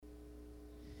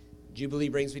Jubilee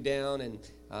brings me down,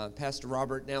 and Pastor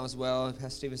Robert now as well, and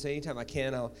Pastor Stephen, say anytime I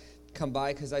can, I'll come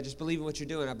by because I just believe in what you're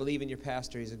doing. I believe in your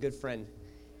pastor. He's a good friend.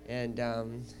 And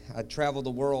I travel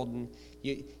the world, and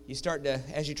you start to,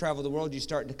 as you travel the world, you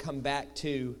start to come back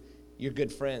to your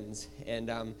good friends.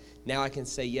 And now I can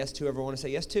say yes to whoever I want to say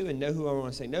yes to and no who I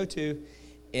want to say no to.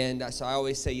 And so I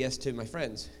always say yes to my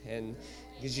friends, and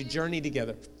because you journey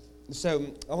together.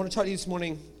 So I want to talk to you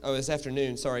this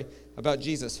afternoon, about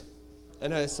Jesus. I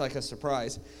know it's like a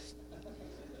surprise.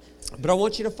 But I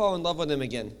want you to fall in love with him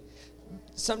again.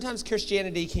 Sometimes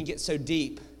Christianity can get so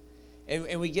deep,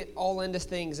 and we get all into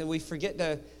things, and we forget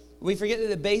that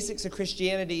the basics of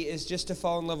Christianity is just to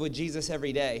fall in love with Jesus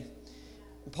every day.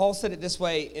 Paul said it this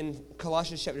way in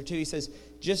Colossians chapter 2. He says,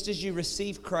 just as you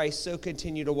receive Christ, so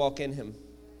continue to walk in him.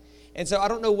 And so I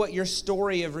don't know what your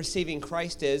story of receiving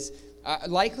Christ is.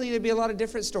 Likely to be a lot of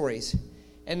different stories,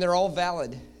 and they're all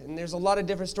valid. And there's a lot of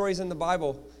different stories in the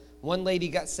Bible. One lady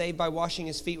got saved by washing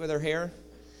his feet with her hair.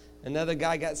 Another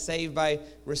guy got saved by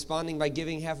responding by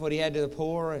giving half what he had to the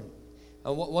poor.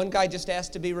 And one guy just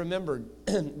asked to be remembered.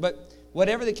 But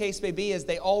whatever the case may be, is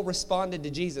they all responded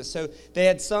to Jesus. So they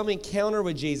had some encounter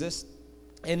with Jesus,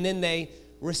 and then they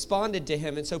responded to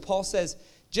him. And so Paul says,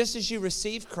 just as you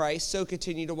receive Christ, so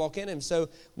continue to walk in him. So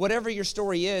whatever your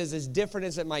story is, as different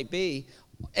as it might be,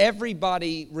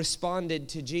 everybody responded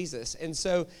to Jesus. And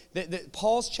so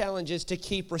Paul's challenge is to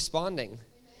keep responding.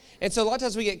 And so a lot of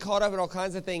times we get caught up in all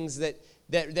kinds of things that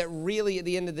really at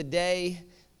the end of the day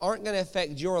aren't going to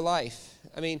affect your life.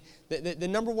 I mean, the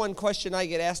number one question I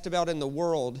get asked about in the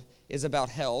world is about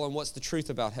hell and what's the truth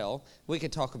about hell. We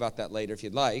could talk about that later if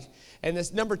you'd like. And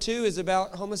this number two is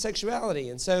about homosexuality.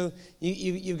 And so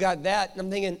you've got that. And I'm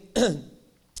thinking,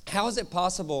 how is it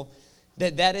possible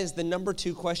that is the number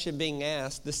two question being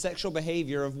asked, the sexual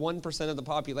behavior of 1% of the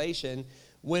population,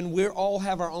 when we all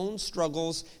have our own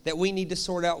struggles that we need to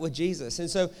sort out with Jesus? And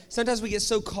so sometimes we get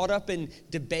so caught up in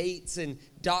debates and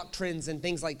doctrines and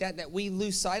things like that we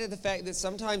lose sight of the fact that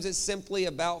sometimes it's simply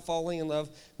about falling in love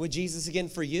with Jesus again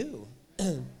for you.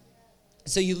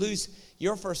 So you lose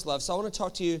your first love. So I want to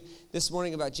talk to you this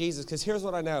morning about Jesus, because here's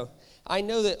what I know. I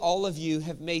know that all of you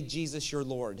have made Jesus your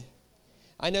Lord.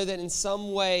 I know that in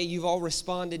some way you've all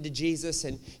responded to Jesus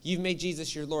and you've made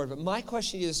Jesus your Lord. But my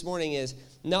question to you this morning is,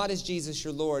 not is Jesus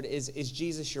your Lord, is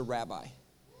Jesus your rabbi?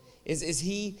 Is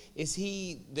he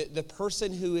the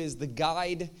person who is the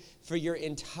guide for your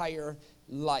entire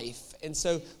life? And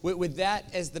so with that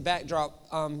as the backdrop,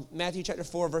 Matthew chapter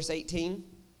 4, verse 18.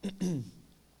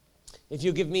 If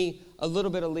you'll give me a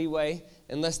little bit of leeway,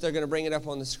 unless they're going to bring it up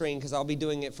on the screen, because I'll be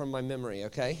doing it from my memory,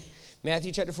 okay?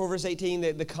 Matthew chapter 4, verse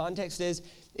 18, the context is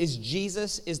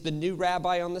Jesus is the new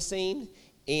rabbi on the scene,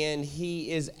 and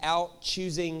he is out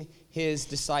choosing his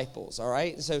disciples, all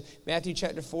right? So Matthew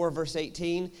chapter 4, verse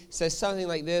 18 says something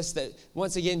like this, that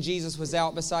once again Jesus was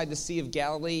out beside the Sea of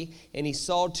Galilee, and he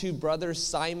saw two brothers,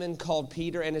 Simon called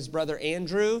Peter and his brother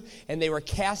Andrew, and they were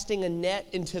casting a net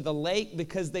into the lake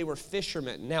because they were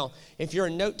fishermen. Now, if you're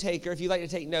a note taker, if you like to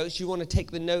take notes, you want to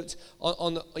take the notes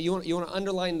you want to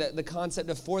underline the concept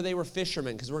of for they were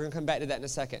fishermen, because we're going to come back to that in a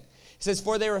second. It says,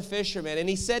 for they were fishermen, and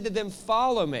he said to them,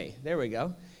 follow me. There we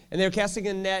go. And they were casting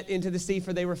a net into the sea,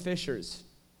 for they were fishers.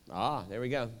 There we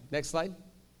go. Next slide.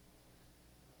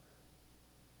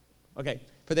 Okay,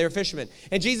 for they were fishermen.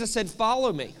 And Jesus said,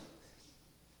 follow me.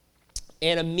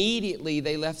 And immediately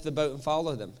they left the boat and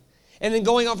followed them. And then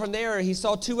going on from there, he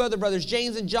saw two other brothers,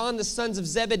 James and John, the sons of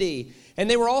Zebedee. And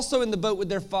they were also in the boat with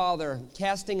their father,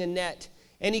 casting a net.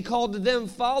 And he called to them,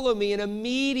 follow me. And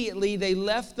immediately they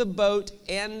left the boat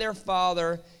and their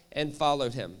father and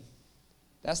followed him.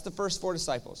 That's the first four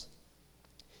disciples.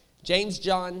 James,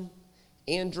 John,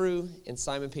 Andrew, and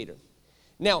Simon Peter.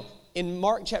 Now, in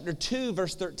Mark chapter 2,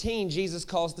 verse 13, Jesus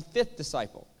calls the fifth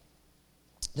disciple.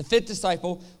 The fifth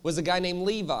disciple was a guy named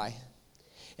Levi.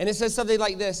 And it says something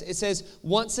like this. It says,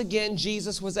 once again,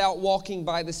 Jesus was out walking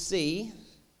by the sea,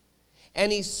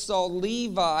 and he saw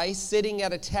Levi sitting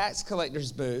at a tax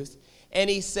collector's booth, and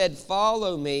he said,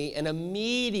 follow me, and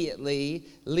immediately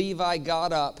Levi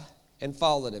got up and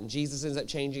followed him. Jesus ends up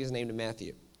changing his name to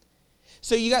Matthew.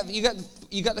 So you got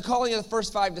the calling of the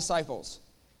first five disciples.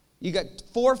 You got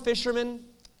four fishermen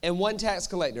and one tax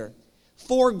collector.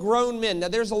 Four grown men. Now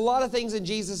there's a lot of things in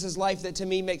Jesus' life that to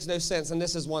me makes no sense, and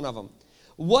this is one of them.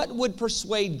 What would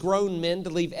persuade grown men to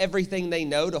leave everything they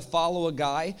know to follow a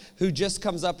guy who just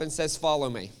comes up and says, follow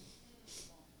me?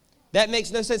 That makes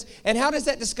no sense. And how does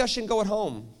that discussion go at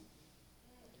home?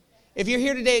 If you're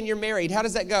here today and you're married, how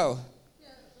does that go?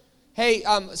 Hey,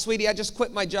 sweetie, I just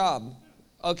quit my job,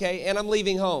 okay, and I'm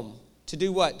leaving home. To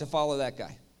do what? To follow that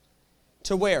guy.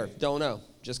 To where? Don't know.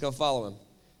 Just go follow him.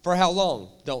 For how long?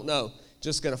 Don't know.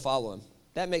 Just going to follow him.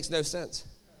 That makes no sense.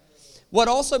 What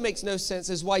also makes no sense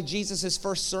is why Jesus'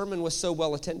 first sermon was so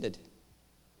well attended.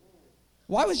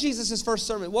 Why was Jesus' first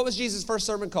sermon? What was Jesus' first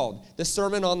sermon called? The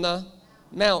Sermon on the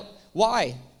Mount.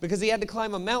 Why? Because he had to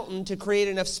climb a mountain to create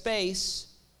enough space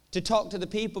to talk to the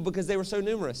people because they were so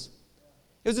numerous.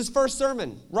 It was his first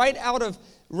sermon, right out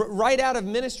of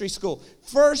ministry school.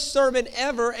 First sermon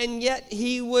ever, and yet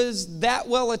he was that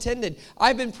well attended.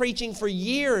 I've been preaching for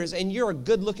years, and you're a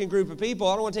good-looking group of people.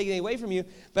 I don't want to take anything away from you,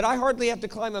 but I hardly have to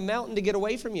climb a mountain to get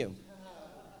away from you.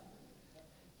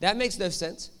 That makes no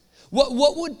sense.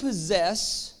 What would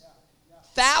possess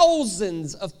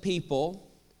thousands of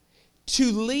people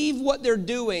to leave what they're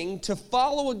doing to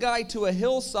follow a guy to a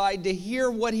hillside to hear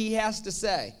what he has to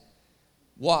say?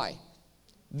 Why?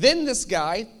 Then this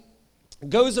guy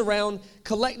goes around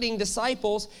collecting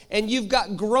disciples, and you've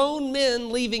got grown men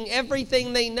leaving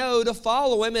everything they know to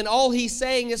follow him, and all he's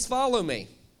saying is, follow me.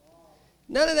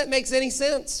 None of that makes any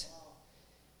sense.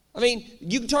 I mean,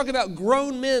 you can talk about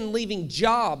grown men leaving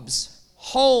jobs,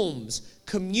 homes,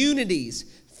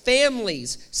 communities,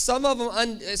 families. Some of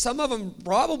them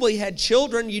probably had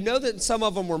children. You know that some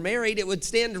of them were married. It would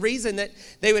stand to reason that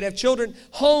they would have children.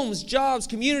 Homes, jobs,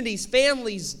 communities,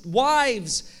 families,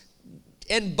 wives,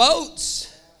 and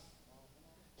boats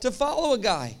to follow a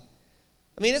guy.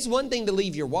 I mean, it's one thing to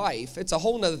leave your wife. It's a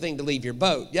whole other thing to leave your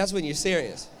boat. That's when you're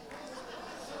serious.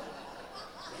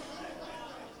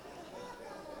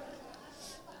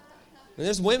 And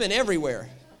there's women everywhere.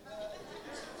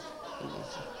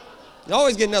 You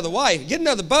always get another wife. Get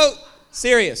another boat.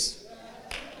 Serious.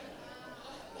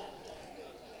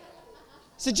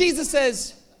 So Jesus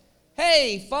says,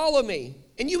 hey, follow me.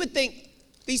 And you would think,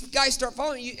 these guys start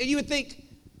following you, and you would think,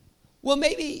 well,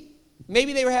 maybe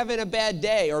they were having a bad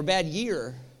day or a bad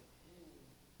year.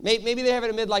 Maybe they're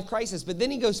having a midlife crisis. But then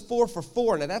he goes 4 for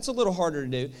 4. Now, that's a little harder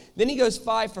to do. Then he goes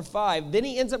 5 for 5. Then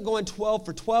he ends up going 12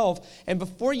 for 12. And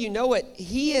before you know it,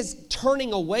 he is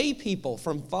turning away people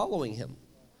from following him.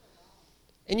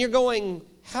 And you're going,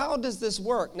 how does this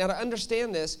work? Now, to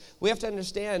understand this, we have to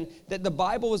understand that the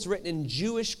Bible was written in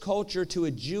Jewish culture to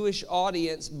a Jewish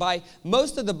audience.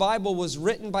 Most of the Bible was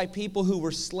written by people who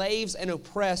were slaves and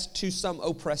oppressed to some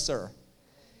oppressor.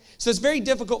 So it's very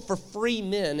difficult for free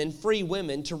men and free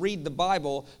women to read the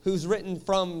Bible who's written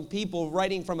from people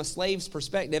writing from a slave's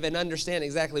perspective and understand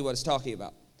exactly what it's talking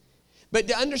about. But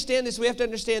to understand this, we have to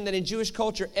understand that in Jewish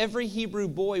culture, every Hebrew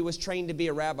boy was trained to be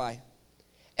a rabbi.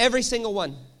 Every single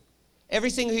one. Every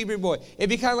single Hebrew boy. It'd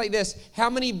be kind of like this. How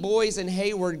many boys in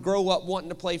Hayward grow up wanting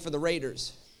to play for the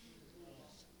Raiders?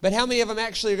 But how many of them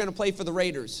actually are going to play for the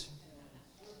Raiders?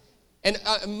 And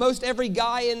most every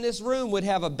guy in this room would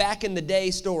have a back in the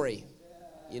day story.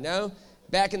 You know?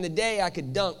 Back in the day, I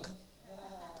could dunk.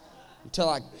 Until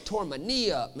I tore my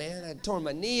knee up, man. I tore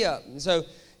my knee up. And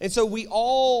so we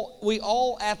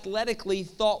all athletically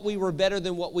thought we were better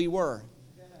than what we were.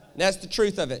 And that's the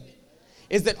truth of it.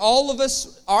 Is that all of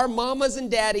us, our mamas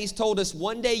and daddies told us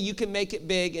one day you can make it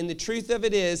big, and the truth of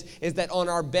it is that on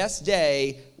our best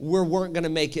day, we weren't going to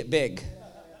make it big.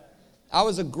 I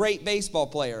was a great baseball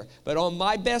player, but on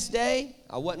my best day,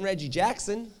 I wasn't Reggie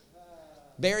Jackson,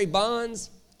 Barry Bonds.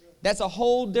 That's a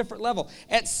whole different level.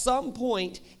 At some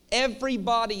point,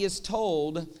 everybody is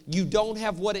told you don't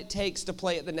have what it takes to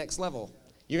play at the next level.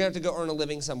 You're going to have to go earn a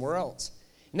living somewhere else.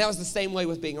 And that was the same way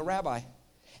with being a rabbi.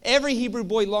 Every Hebrew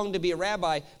boy longed to be a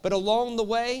rabbi, but along the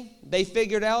way, they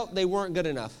figured out they weren't good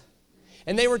enough.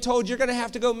 And they were told, you're going to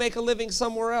have to go make a living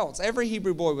somewhere else. Every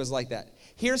Hebrew boy was like that.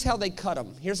 Here's how they cut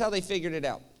them. Here's how they figured it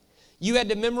out. You had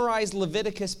to memorize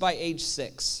Leviticus by age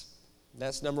 6.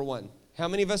 That's number one. How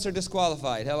many of us are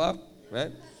disqualified? Hello?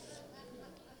 Right?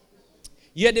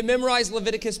 You had to memorize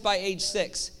Leviticus by age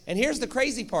 6. And here's the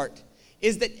crazy part,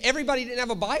 is that everybody didn't have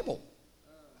a Bible.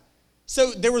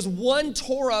 So there was one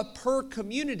Torah per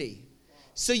community.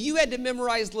 So you had to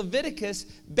memorize Leviticus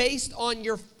based on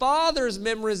your father's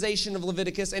memorization of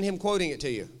Leviticus and him quoting it to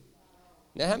you.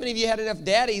 Now, how many of you had enough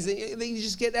daddies that you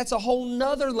just get, that's a whole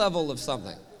nother level of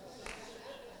something.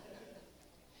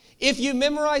 If you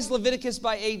memorize Leviticus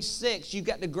by age 6, you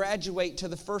got to graduate to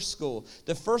the first school.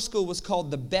 The first school was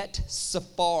called the Bet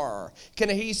Sephar. Can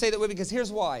I hear you say that with me? Because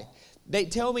here's why. They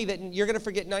tell me that you're going to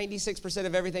forget 96%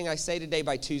 of everything I say today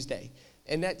by Tuesday.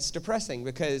 And that's depressing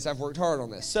because I've worked hard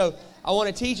on this. So I want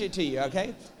to teach it to you,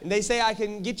 okay? And they say I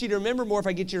can get you to remember more if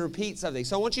I get you to repeat something.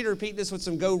 So I want you to repeat this with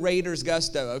some Go Raiders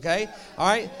gusto, okay? All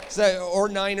right? So, or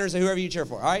Niners or whoever you cheer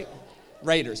for, all right?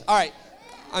 Raiders. All right.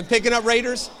 I'm picking up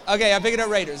Raiders. Okay, I'm picking up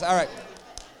Raiders. All right.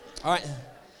 All right.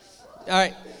 All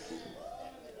right.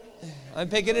 I'm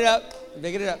picking it up. I'm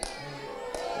picking it up.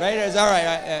 Raiders. All right.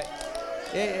 All right.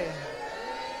 Yeah.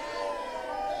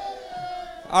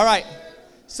 All right.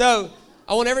 So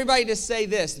I want everybody to say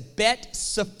this. Bet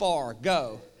Sephar.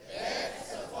 Go. Bet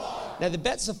Sephar. Now the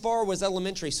Bet Sephar was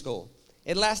elementary school.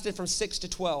 It lasted from 6 to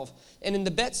 12. And in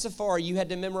the Bet Sephar, you had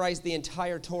to memorize the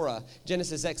entire Torah.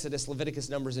 Genesis, Exodus, Leviticus,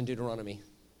 Numbers, and Deuteronomy.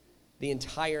 The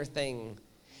entire thing.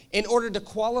 In order to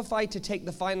qualify to take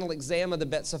the final exam of the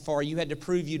Bet Sephar, you had to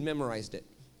prove you'd memorized it.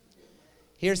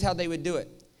 Here's how they would do it.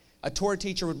 A Torah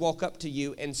teacher would walk up to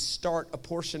you and start a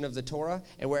portion of the Torah,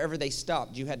 and wherever they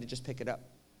stopped, you had to just pick it up.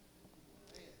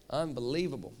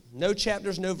 Unbelievable. No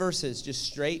chapters, no verses, just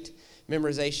straight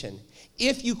memorization.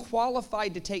 If you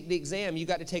qualified to take the exam, you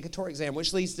got to take a Torah exam,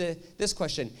 which leads to this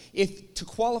question. If to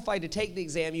qualify to take the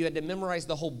exam, you had to memorize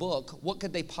the whole book, what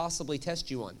could they possibly test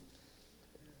you on?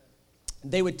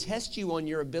 They would test you on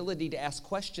your ability to ask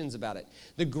questions about it.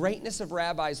 The greatness of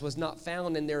rabbis was not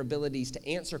found in their abilities to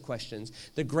answer questions.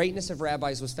 The greatness of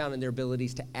rabbis was found in their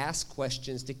abilities to ask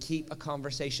questions, to keep a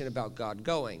conversation about God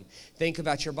going. Think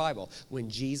about your Bible. When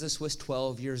Jesus was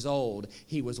 12 years old,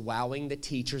 he was wowing the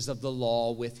teachers of the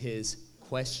law with his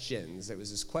questions. It was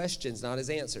his questions, not his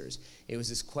answers. It was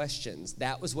his questions.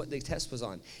 That was what the test was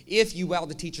on. If you wowed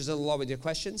the teachers of the law with your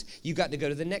questions, you got to go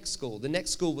to the next school. The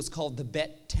next school was called the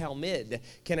Bet Talmud.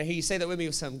 Can I hear you say that with me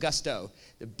with some gusto?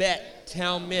 The Bet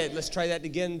Talmud. Let's try that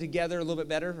again together a little bit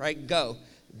better. Right, go.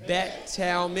 Bet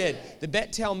Talmud. The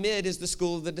Bet Talmud is the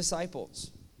school of the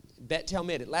disciples. Bet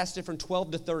Talmud. It lasted from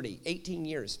 12 to 30, 18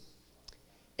 years.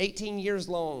 18 years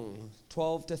long,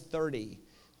 12 to 30,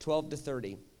 12 to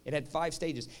 30. It had 5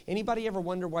 stages. Anybody ever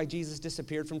wonder why Jesus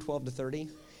disappeared from 12 to 30?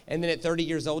 And then at 30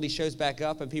 years old, he shows back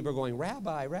up and people are going,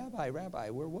 Rabbi, Rabbi, Rabbi,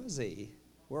 where was he?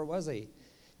 Where was he?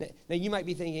 Now you might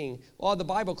be thinking, well, the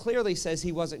Bible clearly says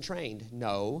he wasn't trained.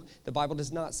 No, the Bible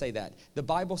does not say that. The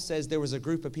Bible says there was a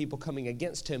group of people coming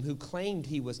against him who claimed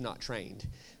he was not trained.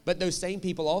 But those same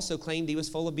people also claimed he was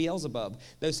full of Beelzebub.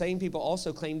 Those same people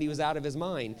also claimed he was out of his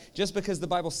mind. Just because the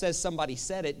Bible says somebody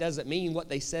said it doesn't mean what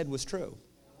they said was true.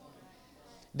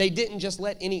 They didn't just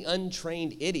let any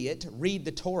untrained idiot read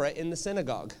the Torah in the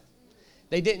synagogue.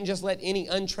 They didn't just let any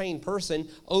untrained person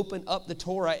open up the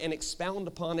Torah and expound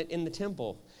upon it in the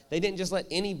temple. They didn't just let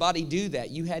anybody do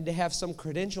that. You had to have some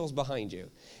credentials behind you.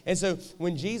 And so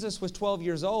when Jesus was 12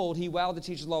 years old, he wowed the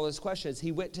teachers of the law with his questions.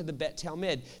 He went to the Bet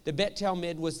Talmud. The Bet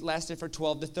Talmud lasted for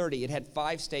 12 to 30. It had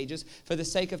 5 stages. For the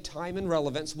sake of time and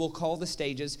relevance, we'll call the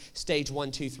stages stage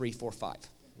 1, 2, 3, 4, 5.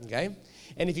 Okay?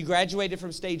 And if you graduated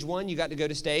from stage 1, you got to go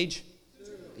to stage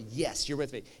 2. Yes, you're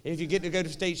with me. And if you get to go to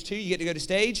stage 2, you get to go to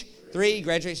stage 3. You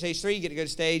graduate stage 3, you get to go to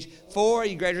stage 4.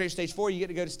 You graduate stage 4, you get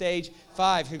to go to stage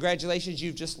 5. Congratulations,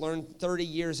 you've just learned 30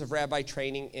 years of rabbi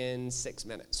training in 6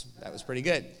 minutes. That was pretty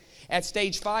good. At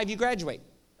stage 5, you graduate.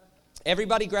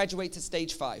 Everybody graduates at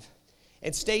stage 5.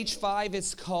 At stage 5,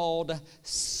 it's called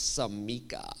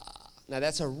Samika. Now,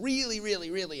 that's a really,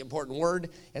 really, really important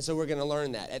word, and so we're going to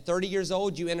learn that. At 30 years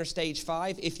old, you enter stage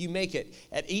 5. If you make it,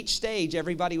 at each stage,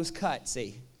 everybody was cut,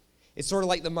 see? It's sort of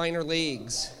like the minor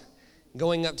leagues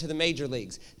going up to the major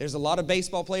leagues. There's a lot of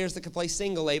baseball players that can play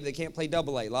single A, but they can't play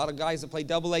double A. A lot of guys that play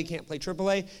double A can't play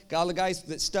triple A. Got a lot of guys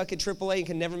that stuck at triple A and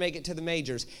can never make it to the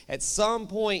majors. At some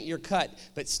point, you're cut,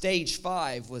 but stage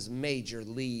 5 was major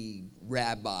league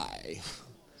rabbi.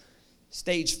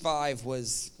 Stage 5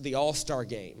 was the all-star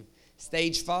game.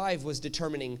 Stage 5 was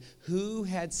determining who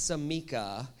had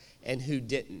Samika and who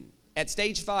didn't. At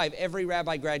stage 5, every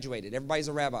rabbi graduated. Everybody's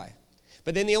a rabbi.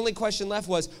 But then the only question left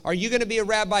was, are you going to be a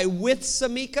rabbi with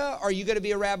Samika, or are you going to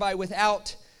be a rabbi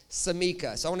without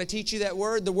Samika? So I want to teach you that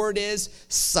word. The word is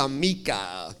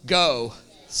Samika. Go.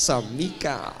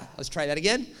 Samika. Let's try that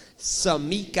again.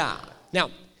 Samika.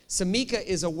 Now, Samika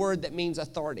is a word that means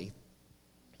authority.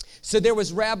 So there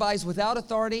was rabbis without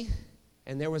authority,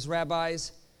 and there was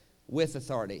rabbis with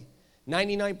authority.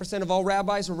 99% of all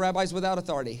rabbis were rabbis without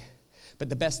authority. But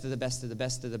the best of the best of the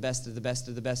best of the best of the best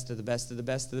of the best of the best of the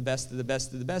best of the best of the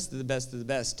best of the best of the best of the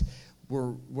best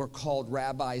were called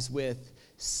rabbis with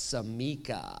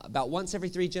Samika. About once every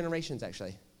 3 generations,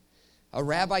 actually. A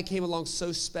rabbi came along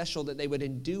so special that they would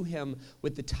endue him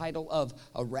with the title of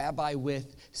a rabbi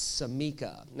with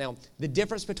Samika. Now, the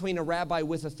difference between a rabbi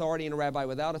with authority and a rabbi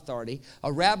without authority,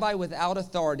 a rabbi without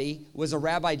authority was a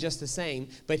rabbi just the same,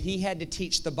 but he had to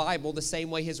teach the Bible the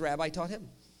same way his rabbi taught him.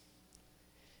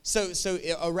 So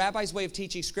a rabbi's way of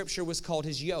teaching Scripture was called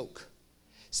his yoke.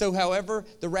 So however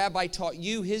the rabbi taught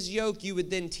you his yoke, you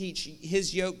would then teach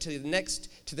his yoke to the next,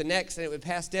 and it would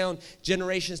pass down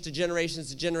generations to generations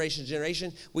to generations to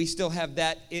generation. We still have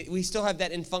that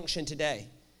in function today.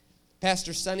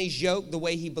 Pastor Sonny's yoke, the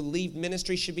way he believed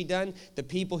ministry should be done, the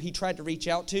people he tried to reach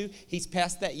out to, he's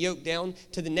passed that yoke down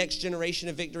to the next generation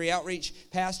of Victory Outreach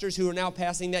pastors who are now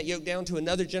passing that yoke down to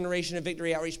another generation of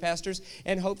Victory Outreach pastors.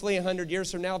 And hopefully 100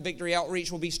 years from now, Victory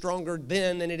Outreach will be stronger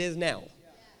then than it is now.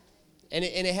 And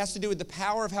it has to do with the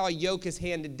power of how a yoke is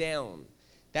handed down.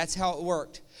 That's how it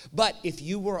worked. But if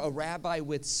you were a rabbi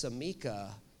with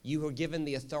Samika, you were given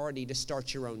the authority to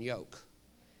start your own yoke.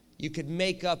 You could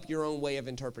make up your own way of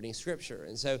interpreting Scripture.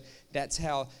 And so that's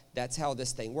how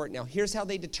this thing worked. Now, here's how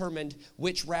they determined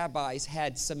which rabbis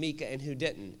had Samika and who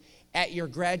didn't. At your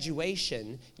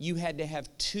graduation, you had to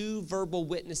have 2 verbal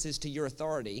witnesses to your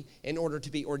authority in order to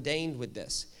be ordained with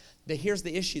this. Here's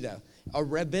the issue, though. A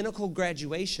rabbinical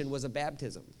graduation was a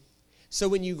baptism. So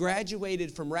when you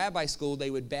graduated from rabbi school, they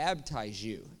would baptize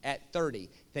you at 30.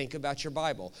 Think about your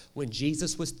Bible. When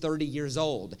Jesus was 30 years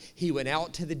old, he went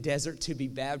out to the desert to be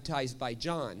baptized by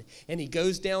John. And he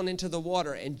goes down into the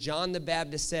water, and John the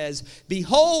Baptist says,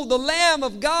 "Behold the Lamb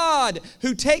of God,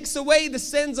 who takes away the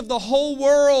sins of the whole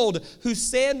world, whose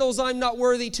sandals I'm not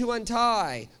worthy to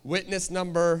untie." Witness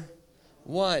number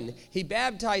 1. He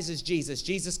baptizes Jesus.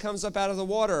 Jesus comes up out of the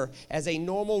water as a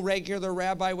normal, regular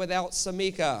rabbi without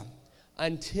Samika,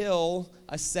 until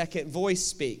a second voice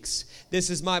speaks. "This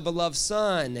is my beloved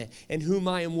Son, in whom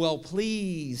I am well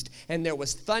pleased." And there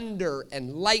was thunder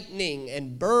and lightning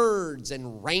and birds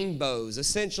and rainbows.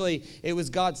 Essentially, it was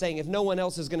God saying, if no one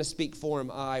else is going to speak for him,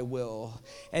 I will.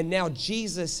 And now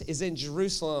Jesus is in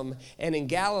Jerusalem and in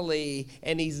Galilee,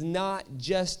 and he's not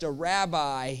just a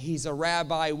rabbi, he's a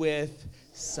rabbi with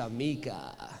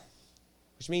Samika,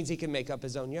 which means he can make up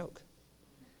his own yoke.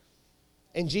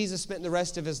 And Jesus spent the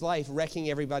rest of his life wrecking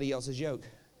everybody else's yoke.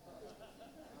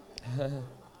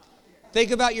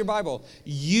 Think about your Bible.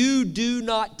 You do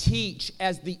not teach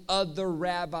as the other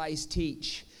rabbis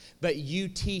teach, but you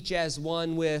teach as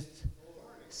one with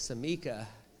Samika.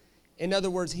 In other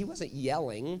words, he wasn't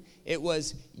yelling. It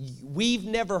was, we've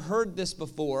never heard this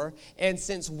before, and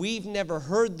since we've never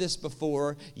heard this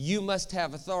before, you must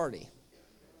have authority.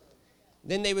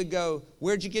 Then they would go,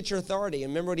 "Where'd you get your authority?"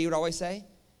 And remember what he would always say?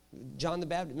 John the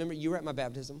Baptist, remember, you were at my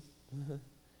baptism.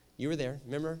 You were there.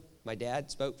 Remember, my dad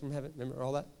spoke from heaven. Remember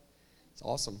all that? It's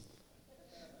awesome.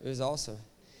 It was awesome.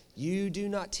 You do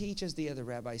not teach as the other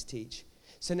rabbis teach.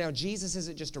 So now Jesus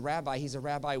isn't just a rabbi. He's a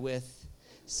rabbi with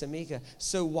Samika.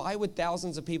 So why would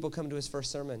thousands of people come to his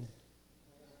first sermon?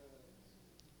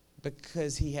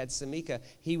 Because he had Samika.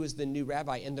 He was the new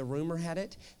rabbi. And the rumor had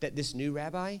it that this new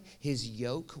rabbi, his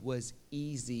yoke was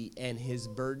easy and his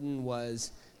burden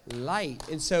was light.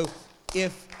 And so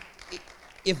if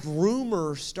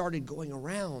rumor started going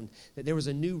around that there was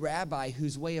a new rabbi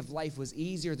whose way of life was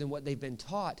easier than what they've been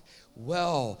taught,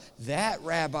 well, that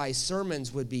rabbi's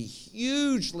sermons would be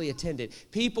hugely attended.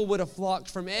 People would have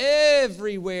flocked from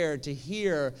everywhere to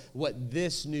hear what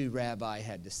this new rabbi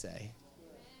had to say.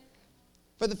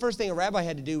 But the first thing a rabbi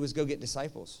had to do was go get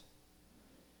disciples.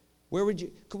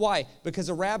 Why? Because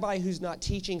a rabbi who's not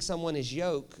teaching someone his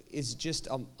yoke is just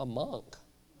a monk.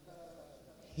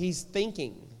 He's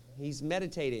thinking. He's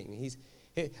meditating.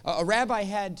 A rabbi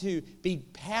had to be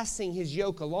passing his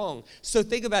yoke along. So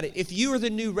think about it. If you are the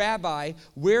new rabbi,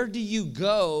 where do you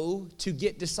go to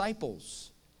get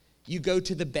disciples? You go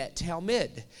to the Bet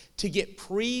Talmud to get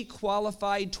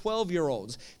pre-qualified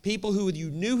 12-year-olds, people who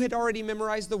you knew had already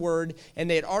memorized the word and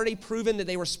they had already proven that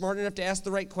they were smart enough to ask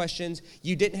the right questions.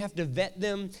 You didn't have to vet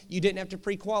them. You didn't have to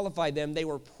pre-qualify them. They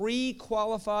were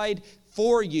pre-qualified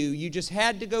for you. You just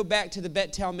had to go back to the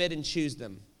Bet Talmud and choose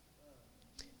them.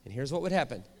 And here's what would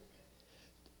happen.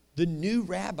 The new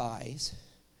rabbis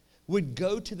would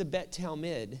go to the Bet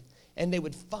Talmud and they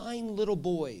would find little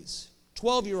boys,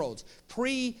 12-year-olds,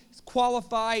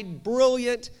 pre-qualified,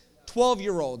 brilliant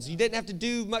 12-year-olds. You didn't have to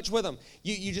do much with them.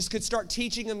 You just could start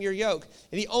teaching them your yoke.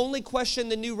 And the only question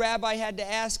the new rabbi had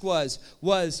to ask was,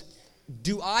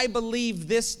 do I believe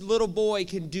this little boy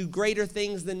can do greater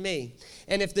things than me?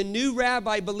 And if the new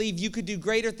rabbi believed you could do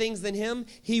greater things than him,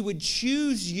 he would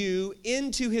choose you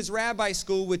into his rabbi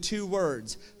school with 2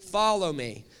 words: follow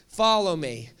me, follow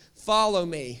me, follow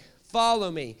me,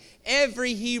 follow me.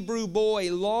 Every Hebrew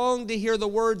boy longed to hear the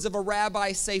words of a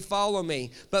rabbi say, follow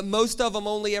me. But most of them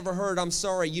only ever heard, I'm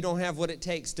sorry, you don't have what it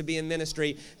takes to be in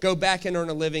ministry. Go back and earn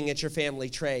a living at your family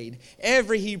trade.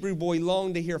 Every Hebrew boy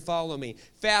longed to hear, follow me.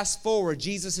 Fast forward,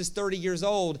 Jesus is 30 years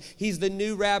old. He's the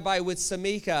new rabbi with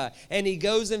Samika, and he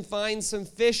goes and finds some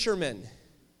fishermen.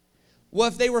 Well,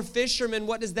 if they were fishermen,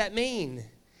 what does that mean?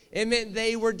 It meant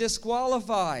they were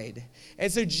disqualified.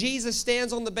 And so Jesus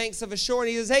stands on the banks of a shore and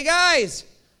he says, hey guys,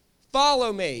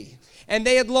 Follow me. And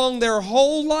they had longed their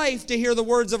whole life to hear the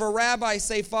words of a rabbi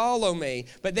say, follow me.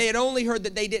 But they had only heard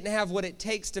that they didn't have what it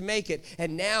takes to make it.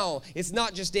 And now it's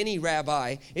not just any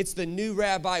rabbi. It's the new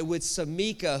rabbi with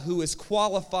Samika who is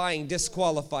qualifying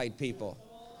disqualified people.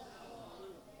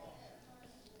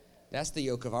 That's the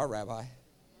yoke of our rabbi.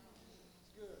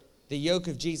 The yoke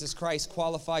of Jesus Christ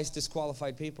qualifies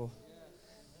disqualified people.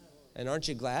 And aren't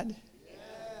you glad?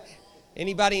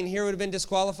 Anybody in here would have been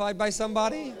disqualified by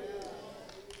somebody?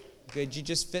 Good, you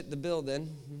just fit the bill then.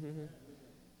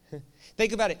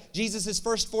 Think about it. Jesus'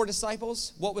 first 4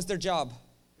 disciples, what was their job?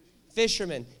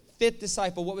 Fishermen. 5th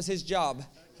disciple, what was his job?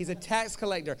 He's a tax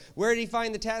collector. Where did he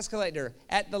find the tax collector?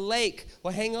 At the lake.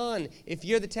 Well, hang on. If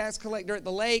you're the tax collector at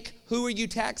the lake, who are you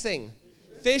taxing?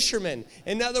 Fishermen.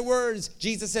 In other words,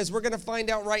 Jesus says, we're going to find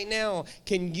out right now,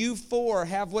 can you 4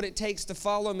 have what it takes to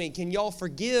follow me? Can y'all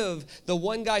forgive the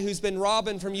one guy who's been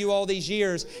robbing from you all these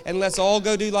years, and let's all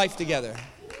go do life together?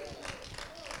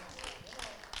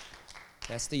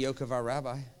 That's the yoke of our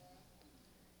rabbi.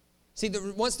 See,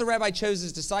 once the rabbi chose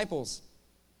his disciples,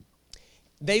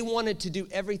 they wanted to do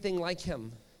everything like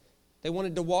him. They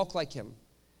wanted to walk like him,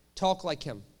 talk like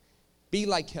him, be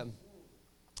like him.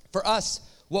 For us,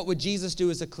 what would Jesus do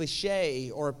is a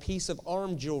cliche or a piece of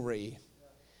arm jewelry.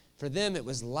 For them, it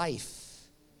was life.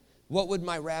 What would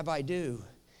my rabbi do?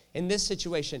 In this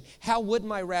situation, how would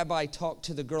my rabbi talk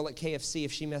to the girl at KFC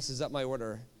if she messes up my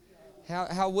order?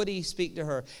 How would he speak to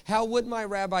her? How would my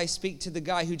rabbi speak to the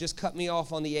guy who just cut me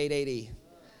off on the 880?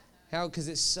 How? Because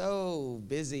it's so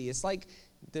busy. It's like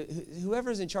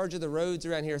whoever's in charge of the roads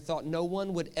around here thought no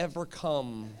one would ever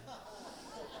come.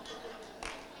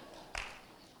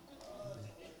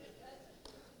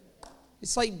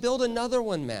 It's like, build another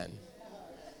one, man.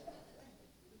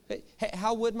 Hey,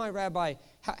 how would my rabbi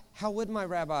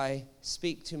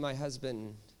speak to my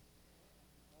husband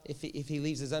if he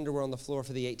leaves his underwear on the floor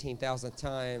for the 18,000th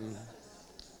time?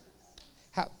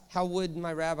 How would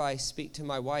my rabbi speak to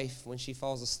my wife when she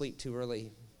falls asleep too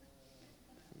early?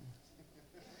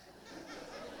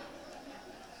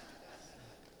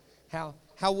 How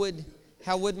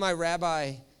would my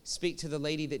rabbi speak to the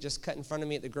lady that just cut in front of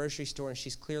me at the grocery store and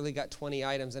she's clearly got 20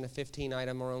 items in a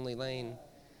 15-item or only lane?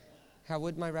 How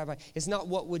would my rabbi? It's not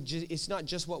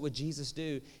just what would Jesus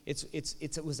do.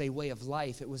 It was a way of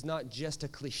life. It was not just a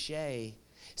cliche.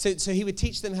 So he would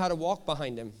teach them how to walk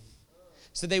behind him.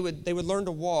 So they would learn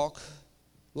to walk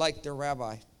like their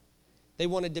rabbi. They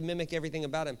wanted to mimic everything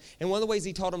about him. And one of the ways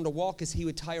he taught them to walk is he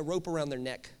would tie a rope around their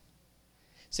neck.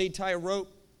 So he'd tie a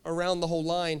rope around the whole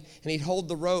line and he'd hold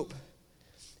the rope.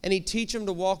 And he'd teach them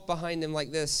to walk behind him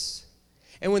like this.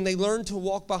 And when they learned to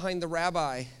walk behind the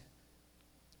rabbi,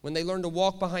 when they learned to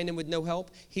walk behind him with no help,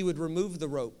 he would remove the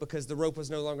rope because the rope was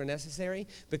no longer necessary,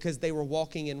 because they were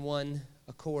walking in one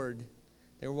accord.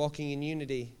 They were walking in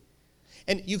unity.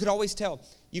 And you could always tell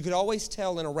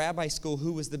in a rabbi school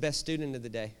who was the best student of the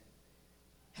day.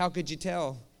 How could you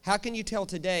tell? How can you tell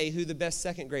today who the best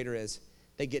second grader is?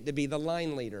 They get to be the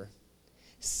line leader.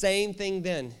 Same thing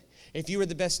then. If you were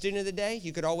the best student of the day,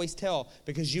 you could always tell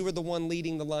because you were the one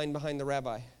leading the line behind the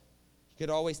rabbi. You could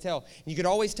always tell. And you could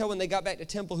always tell when they got back to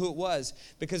temple who it was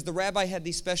because the rabbi had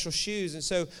these special shoes. And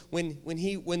so when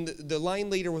the line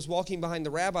leader was walking behind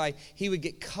the rabbi, he would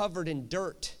get covered in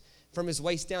dirt from his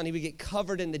waist down. He would get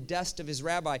covered in the dust of his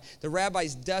rabbi. The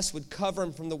rabbi's dust would cover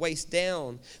him from the waist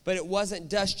down. But it wasn't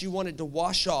dust you wanted to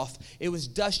wash off. It was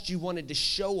dust you wanted to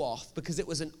show off because it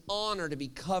was an honor to be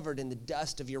covered in the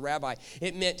dust of your rabbi.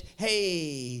 It meant,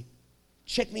 hey,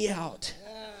 check me out.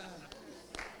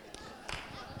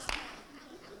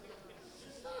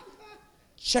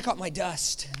 Check out my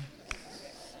dust.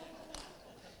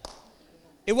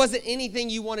 It wasn't anything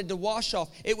you wanted to wash off.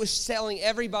 It was telling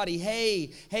everybody,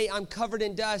 hey, I'm covered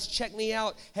in dust. Check me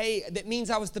out. Hey, that means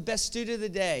I was the best student of the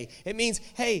day. It means,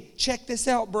 hey, check this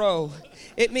out, bro.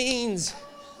 It means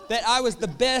that I was the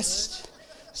best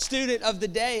student of the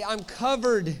day. I'm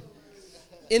covered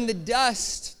in the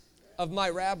dust of my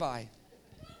rabbi.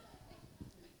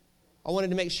 I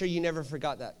wanted to make sure you never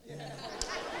forgot that.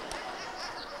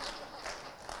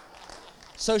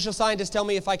 Social scientists tell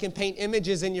me if I can paint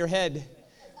images in your head,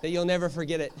 that you'll never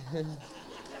forget it.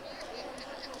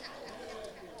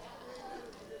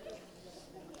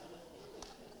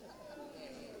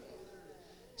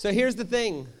 So here's the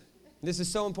thing. This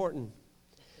is so important.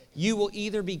 You will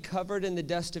either be covered in the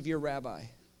dust of your rabbi,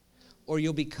 or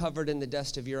you'll be covered in the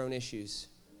dust of your own issues.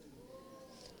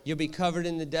 You'll be covered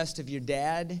in the dust of your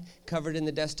dad, covered in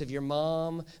the dust of your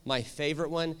mom. My favorite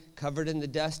one, covered in the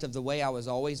dust of the way I was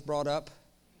always brought up.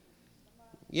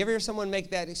 You ever hear someone make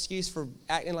that excuse for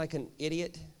acting like an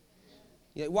idiot?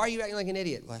 You're like, why are you acting like an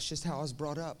idiot? Well, that's just how I was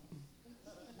brought up.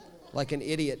 like an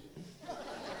idiot.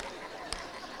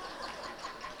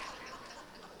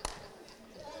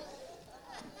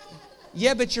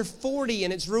 Yeah, but you're 40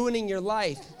 and it's ruining your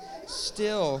life.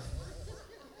 Still,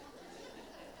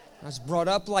 I was brought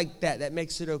up like that. That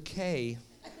makes it okay.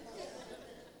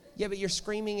 Yeah, but you're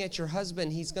screaming at your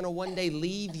husband. He's going to one day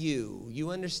leave you.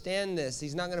 You understand this.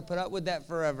 He's not going to put up with that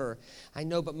forever. I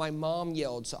know, but my mom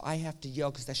yelled, so I have to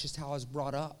yell because that's just how I was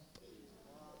brought up.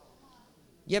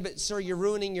 Yeah, but sir, you're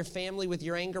ruining your family with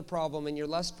your anger problem and your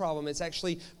lust problem. It's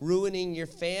actually ruining your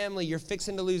family. You're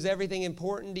fixing to lose everything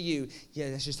important to you.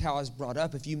 Yeah, that's just how I was brought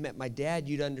up. If you met my dad,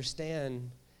 you'd understand.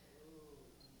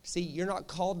 See, you're not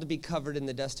called to be covered in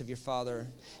the dust of your father.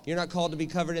 You're not called to be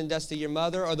covered in the dust of your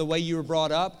mother or the way you were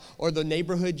brought up or the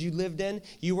neighborhood you lived in.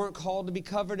 You weren't called to be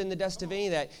covered in the dust of any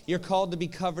of that. You're called to be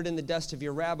covered in the dust of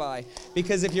your rabbi.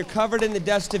 Because if you're covered in the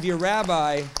dust of your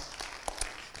rabbi,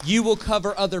 you will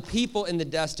cover other people in the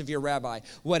dust of your rabbi.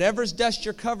 Whatever's dust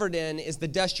you're covered in is the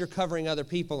dust you're covering other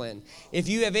people in. If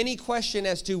you have any question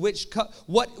as to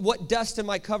what dust am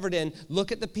I covered in,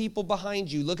 look at the people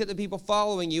behind you, look at the people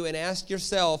following you, and ask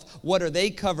yourself, what are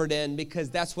they covered in? Because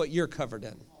that's what you're covered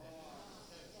in.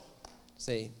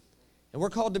 See? And we're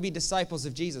called to be disciples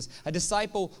of Jesus. A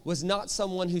disciple was not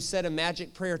someone who said a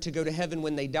magic prayer to go to heaven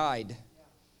when they died.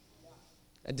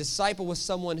 A disciple was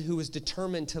someone who was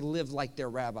determined to live like their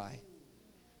rabbi.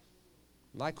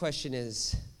 My question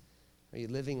is, are you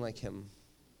living like him?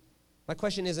 My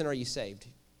question isn't, are you saved?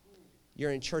 You're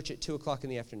in church at 2 o'clock in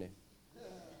the afternoon.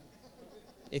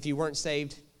 If you weren't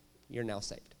saved, you're now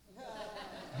saved.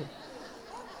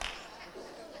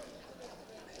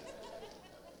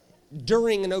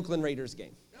 During an Oakland Raiders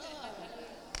game.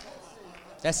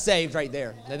 That's saved right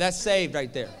there. Now, that's saved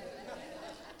right there.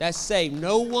 That's saved.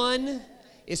 No one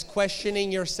is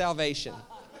questioning your salvation.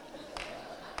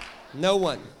 No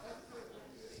one.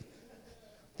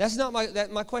 That's not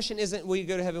my question isn't, will you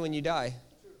go to heaven when you die?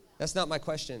 That's not my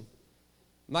question.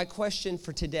 My question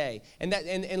for today, and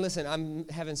listen, I'm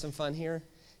having some fun here.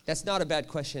 That's not a bad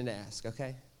question to ask,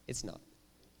 okay? It's not.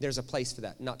 There's a place for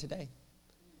that. Not today.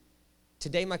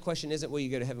 Today, my question isn't, will you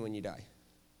go to heaven when you die?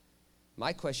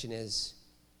 My question is,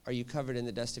 are you covered in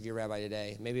the dust of your rabbi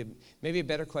today? Maybe a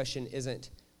better question isn't,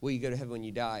 will you go to heaven when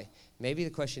you die? Maybe the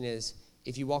question is,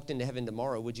 if you walked into heaven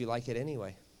tomorrow, would you like it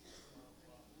anyway?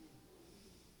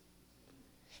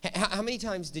 How many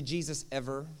times did Jesus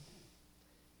ever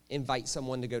invite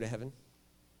someone to go to heaven?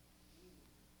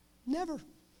 Never.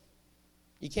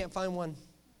 You can't find one.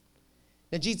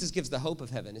 Now, Jesus gives the hope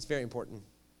of heaven. It's very important.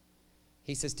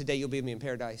 He says, today you'll be with me in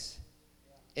paradise.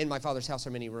 In my Father's house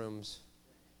are many rooms.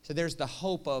 So there's the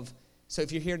hope of, so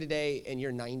if you're here today and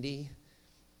you're 90,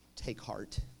 take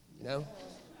heart, you know?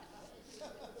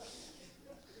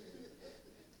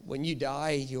 When you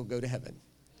die, you'll go to heaven.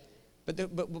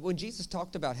 But when Jesus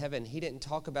talked about heaven, he didn't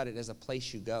talk about it as a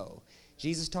place you go.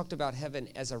 Jesus talked about heaven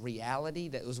as a reality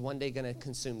that was one day going to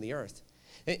consume the earth.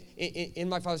 In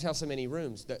my Father's house are many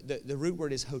rooms. The root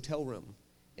word is hotel room.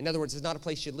 In other words, it's not a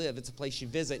place you live, it's a place you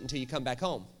visit until you come back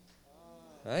home.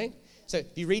 Right? So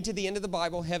if you read to the end of the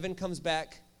Bible, heaven comes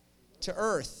back to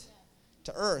earth.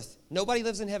 To earth. Nobody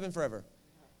lives in heaven forever.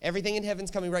 Everything in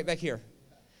heaven's coming right back here.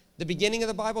 The beginning of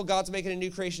the Bible, God's making a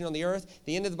new creation on the earth.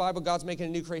 The end of the Bible, God's making a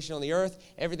new creation on the earth.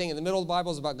 Everything in the middle of the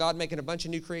Bible is about God making a bunch of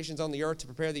new creations on the earth to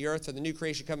prepare the earth for the new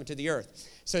creation coming to the earth.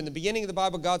 So in the beginning of the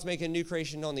Bible, God's making a new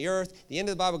creation on the earth. The end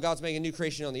of the Bible, God's making a new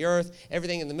creation on the earth.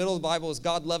 Everything in the middle of the Bible is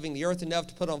God loving the earth enough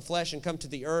to put on flesh and come to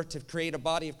the earth to create a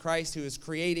body of Christ who is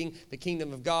creating the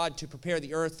kingdom of God to prepare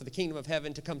the earth for the kingdom of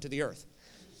heaven to come to the earth.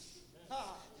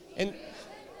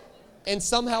 And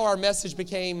somehow our message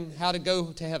became how to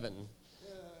go to heaven.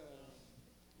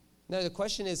 No, the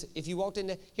question is, if you walked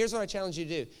into, here's what I challenge you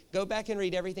to do. Go back and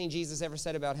read everything Jesus ever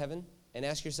said about heaven and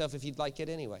ask yourself if you'd like it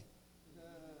anyway.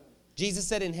 Jesus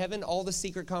said in heaven, all the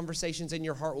secret conversations in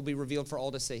your heart will be revealed for all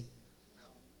to see.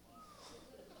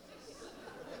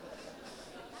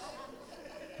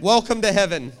 Welcome to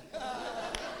heaven.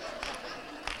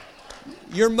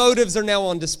 Your motives are now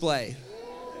on display.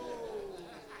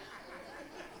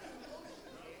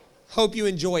 Hope you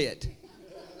enjoy it.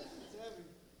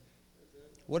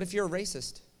 What if you're a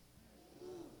racist?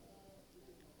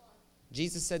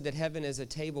 Jesus said that heaven is a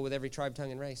table with every tribe,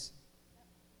 tongue, and race.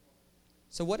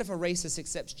 So what if a racist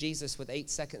accepts Jesus with 8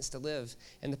 seconds to live,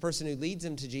 and the person who leads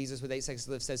him to Jesus with 8 seconds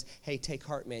to live says, hey, take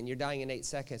heart, man. You're dying in 8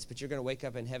 seconds, but you're going to wake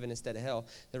up in heaven instead of hell.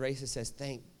 The racist says,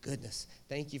 thank goodness.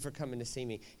 Thank you for coming to see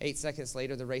me. 8 seconds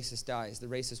later, the racist dies. The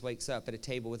racist wakes up at a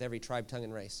table with every tribe, tongue,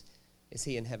 and race. Is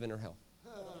he in heaven or hell?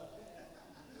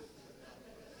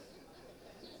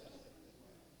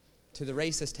 To the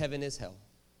racist, heaven is hell.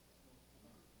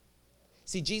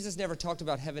 See, Jesus never talked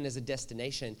about heaven as a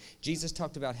destination. Jesus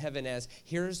talked about heaven as,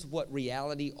 here's what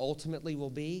reality ultimately will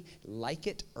be. Like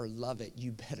it or love it.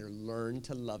 You better learn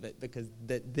to love it, because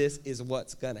this is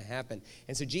what's going to happen.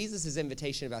 And so Jesus'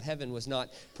 invitation about heaven was not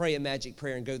pray a magic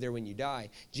prayer and go there when you die.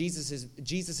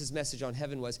 Jesus' message on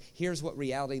heaven was, here's what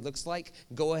reality looks like.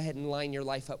 Go ahead and line your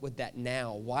life up with that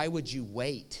now. Why would you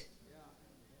wait?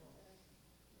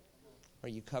 Are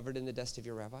you covered in the dust of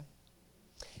your rabbi?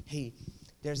 Hey,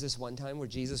 there's this one time where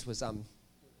Jesus was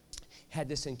had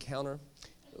this encounter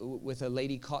with a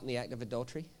lady caught in the act of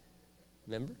adultery.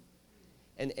 Remember?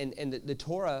 And the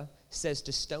Torah says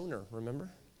to stone her, remember?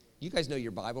 You guys know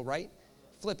your Bible, right?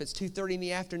 Flip, it's 2:30 in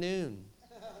the afternoon.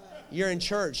 You're in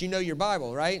church. You know your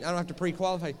Bible, right? I don't have to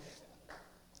pre-qualify.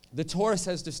 The Torah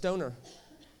says to stone her.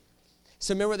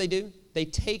 So remember what they do? They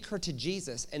take her to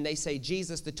Jesus and they say,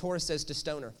 Jesus, the Torah says to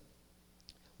stone her.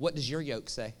 What does your yoke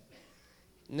say?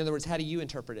 In other words, how do you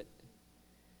interpret it?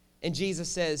 And Jesus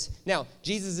says, now,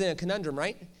 Jesus is in a conundrum,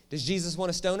 right? Does Jesus want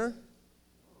to stone her?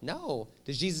 No.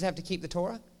 Does Jesus have to keep the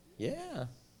Torah? Yeah.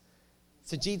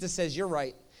 So Jesus says, you're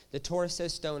right. The Torah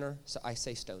says stone her, so I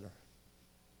say stone her.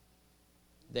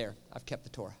 There, I've kept the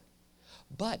Torah.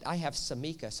 But I have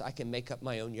samika, so I can make up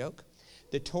my own yoke.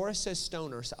 The Torah says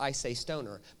stone her, so I say stone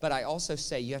her. But I also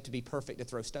say you have to be perfect to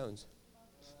throw stones.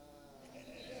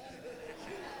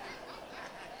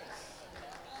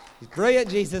 Brilliant,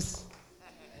 Jesus.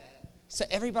 So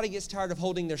everybody gets tired of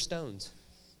holding their stones.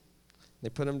 They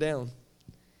put them down.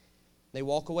 They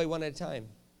walk away one at a time.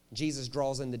 Jesus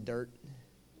draws in the dirt.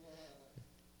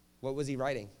 What was he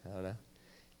writing? I don't know.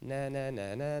 Na, na,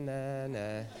 na, na, na,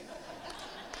 na.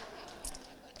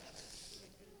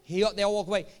 They all walk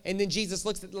away. And then Jesus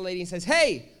looks at the lady and says,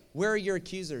 hey, where are your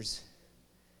accusers?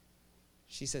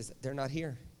 She says, they're not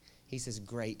here. He says,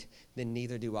 great. Then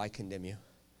neither do I condemn you.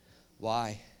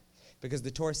 Why? Because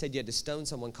the Torah said you had to stone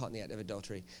someone caught in the act of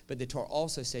adultery. But the Torah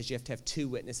also says you have to have 2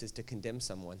 witnesses to condemn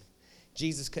someone.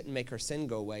 Jesus couldn't make her sin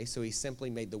go away, so he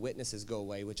simply made the witnesses go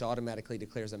away, which automatically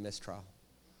declares a mistrial.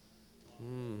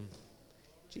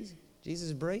 Jesus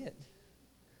is brilliant.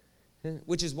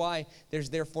 Which is why there's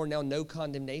therefore now no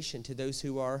condemnation to those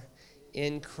who are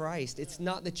in Christ. It's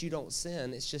not that you don't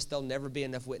sin. It's just there'll never be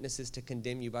enough witnesses to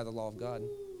condemn you by the law of God.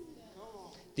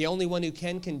 The only one who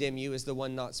can condemn you is the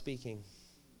one not speaking.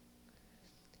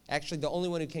 Actually, the only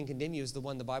one who can condemn you is the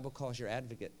one the Bible calls your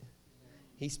advocate.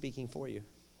 He's speaking for you.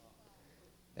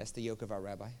 That's the yoke of our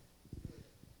rabbi.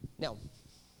 Now,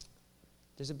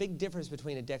 there's a big difference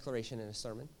between a declaration and a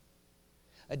sermon.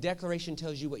 A declaration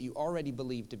tells you what you already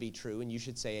believe to be true, and you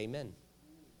should say amen.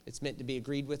 It's meant to be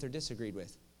agreed with or disagreed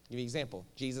with. I'll give you an example.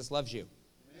 Jesus loves you.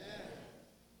 Amen.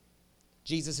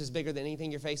 Jesus is bigger than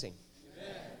anything you're facing.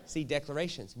 Amen. See,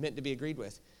 declarations meant to be agreed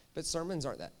with. But sermons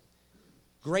aren't that.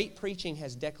 Great preaching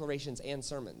has declarations and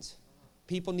sermons.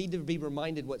 People need to be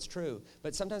reminded what's true,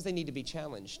 but sometimes they need to be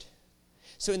challenged.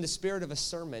 So in the spirit of a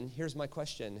sermon, here's my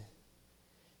question.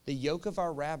 The yoke of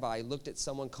our rabbi looked at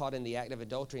someone caught in the act of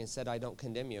adultery and said, I don't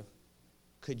condemn you.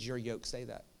 Could your yoke say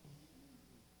that?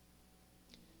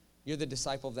 You're the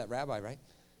disciple of that rabbi, right?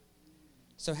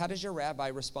 So how does your rabbi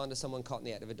respond to someone caught in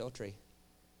the act of adultery?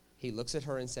 He looks at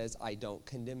her and says, I don't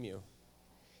condemn you.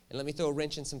 And let me throw a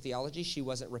wrench in some theology. She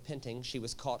wasn't repenting. She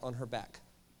was caught on her back.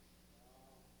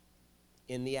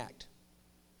 In the act.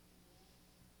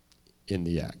 In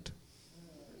the act.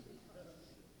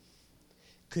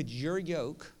 Could your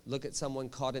yoke look at someone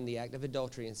caught in the act of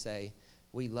adultery and say,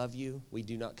 we love you, we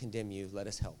do not condemn you, let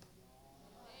us help?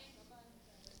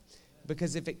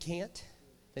 Because if it can't,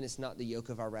 then it's not the yoke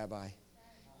of our rabbi.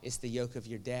 It's the yoke of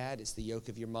your dad, it's the yoke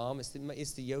of your mom,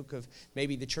 it's the yoke of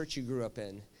maybe the church you grew up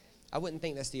in. I wouldn't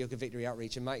think that's the yoke of Victory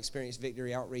Outreach. In my experience,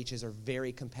 Victory Outreaches are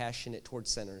very compassionate towards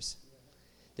sinners.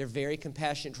 They're very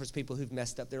compassionate towards people who've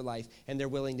messed up their life, and they're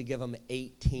willing to give them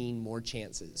 18 more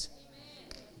chances.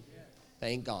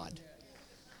 Thank God.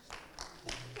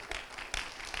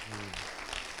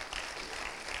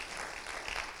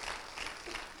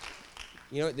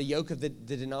 You know, the yoke of the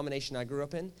denomination I grew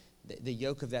up in, the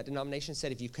yoke of that denomination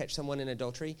said if you catch someone in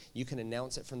adultery, you can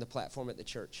announce it from the platform at the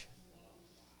church.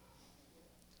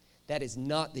 That is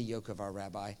not the yoke of our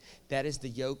rabbi. That is the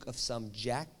yoke of some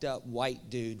jacked up white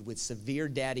dude with severe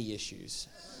daddy issues.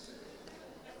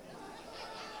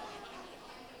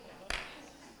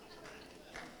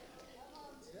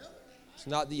 It's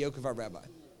not the yoke of our rabbi.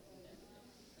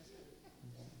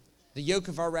 The yoke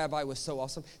of our rabbi was so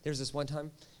awesome. There's this one time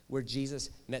where Jesus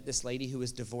met this lady who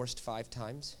was divorced 5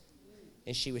 times,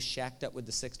 and she was shacked up with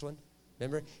the 6th one.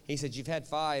 Remember? He said, you've had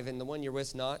 5, and the one you're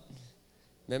with's not.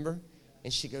 Remember?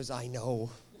 And she goes, I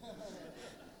know.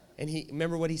 And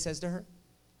remember what he says to her?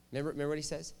 Remember what he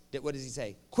says? What does he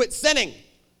say? Quit sinning.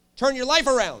 Turn your life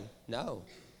around. No.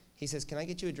 He says, can I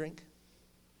get you a drink?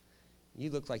 You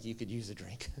look like you could use a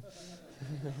drink.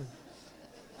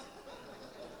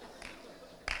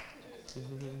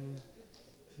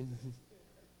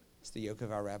 It's the yoke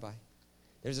of our rabbi.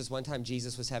 There's this one time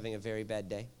Jesus was having a very bad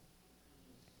day.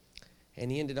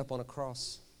 And he ended up on a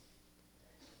cross.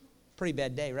 Pretty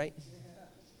bad day, right?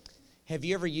 Have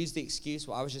you ever used the excuse,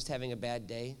 well, I was just having a bad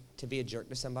day, to be a jerk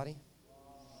to somebody?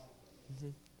 Mm-hmm.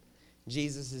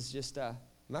 Jesus is just, am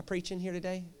I preaching here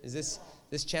today? Is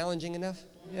this challenging enough?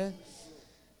 Yeah.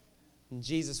 And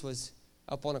Jesus was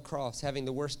up on a cross having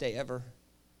the worst day ever.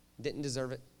 Didn't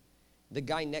deserve it. The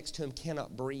guy next to him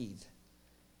cannot breathe.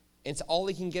 And so all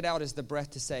he can get out is the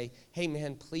breath to say, hey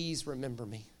man, please remember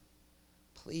me.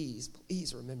 Please,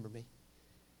 please remember me.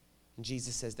 And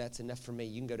Jesus says, that's enough for me.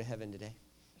 You can go to heaven today.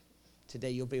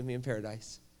 Today you'll be with me in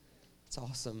paradise. It's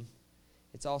awesome.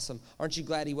 It's awesome. Aren't you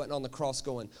glad he wasn't on the cross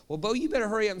going, well, Bo, you better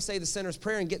hurry up and say the sinner's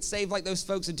prayer and get saved like those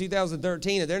folks in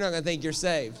 2013, or they're not going to think you're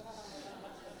saved.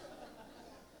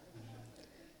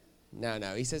 No.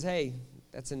 He says, hey,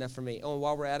 that's enough for me. Oh, and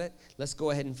while we're at it, let's go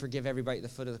ahead and forgive everybody at the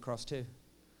foot of the cross too.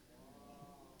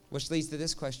 Which leads to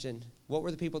this question. What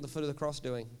were the people at the foot of the cross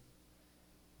doing?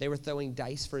 They were throwing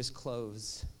dice for his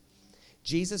clothes.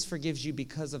 Jesus forgives you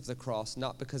because of the cross,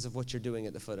 not because of what you're doing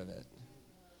at the foot of it.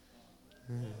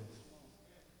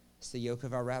 It's the yoke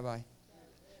of our rabbi.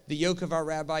 The yoke of our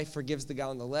rabbi forgives the guy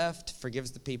on the left,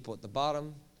 forgives the people at the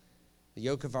bottom. The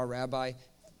yoke of our rabbi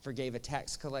forgave a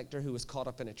tax collector who was caught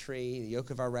up in a tree. The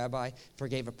yoke of our rabbi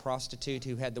forgave a prostitute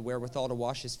who had the wherewithal to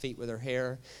wash his feet with her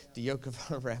hair. The yoke of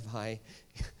our rabbi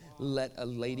let a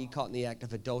lady caught in the act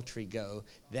of adultery go.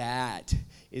 That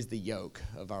is the yoke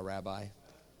of our rabbi.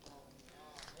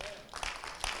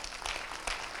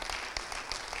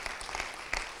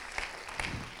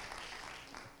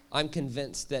 I'm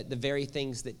convinced that the very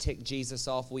things that tick Jesus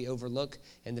off we overlook,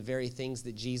 and the very things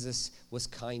that Jesus was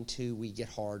kind to we get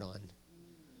hard on.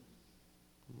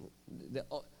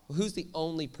 Who's the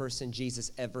only person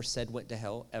Jesus ever said went to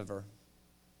hell, ever?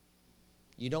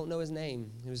 You don't know his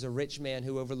name. He was a rich man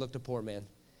who overlooked a poor man.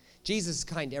 Jesus is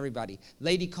kind to everybody.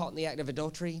 Lady caught in the act of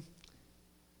adultery,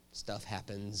 stuff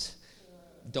happens.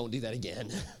 Don't do that again.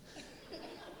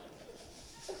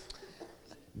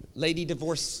 Lady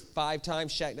divorced 5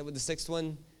 times, shacked up with the 6th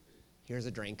one. Here's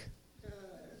a drink.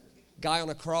 Guy on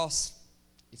a cross,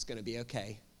 it's going to be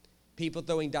okay. People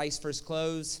throwing dice for his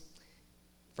clothes,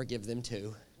 forgive them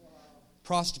too.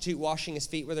 Prostitute washing his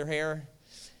feet with her hair,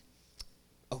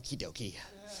 okie dokie.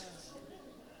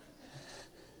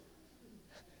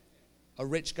 A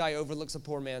rich guy overlooks a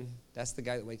poor man. That's the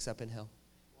guy that wakes up in hell.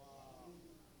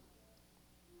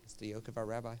 It's the yoke of our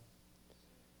rabbi.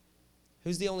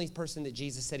 Who's the only person that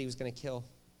Jesus said he was going to kill?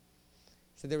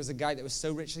 So there was a guy that was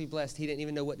so richly blessed, he didn't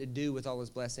even know what to do with all his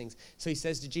blessings. So he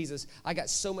says to Jesus, I got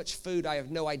so much food, I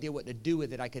have no idea what to do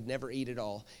with it. I could never eat it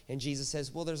all. And Jesus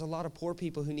says, well, there's a lot of poor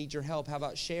people who need your help. How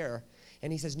about share?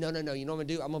 And he says, no. You know what I'm going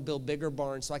to do? I'm going to build bigger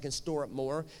barns so I can store up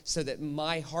more so that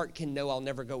my heart can know I'll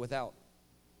never go without.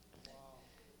 Wow.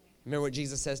 Remember what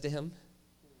Jesus says to him?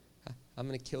 I'm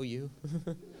going to kill you.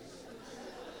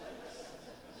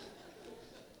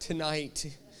 Tonight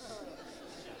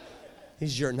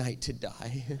is your night to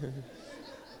die.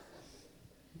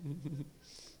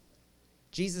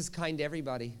 Jesus is kind to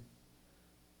everybody,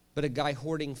 but a guy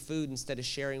hoarding food instead of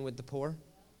sharing with the poor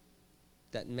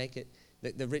doesn't make it.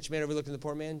 The rich man overlooking the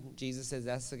poor man, Jesus says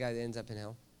that's the guy that ends up in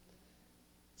hell.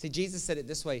 See, Jesus said it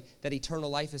this way, that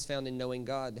eternal life is found in knowing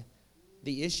God.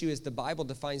 The issue is the Bible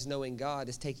defines knowing God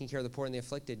as taking care of the poor and the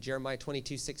afflicted. Jeremiah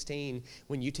 22:16,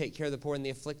 when you take care of the poor and the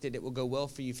afflicted, it will go well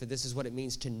for you, for this is what it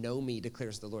means to know me,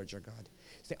 declares the Lord your God.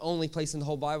 It's the only place in the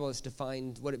whole Bible that's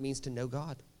defined what it means to know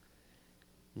God.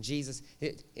 And Jesus,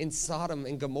 in Sodom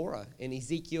and Gomorrah, in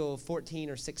Ezekiel 14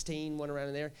 or 16, one around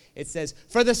in there, it says,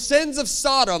 for the sins of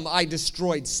Sodom, I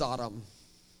destroyed Sodom.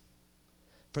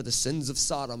 For the sins of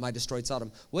Sodom, I destroyed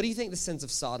Sodom. What do you think the sins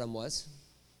of Sodom was?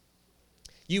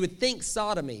 You would think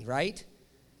sodomy, right?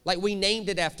 Like we named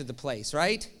it after the place,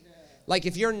 right? Like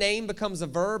if your name becomes a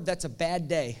verb, that's a bad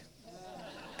day,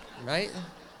 right?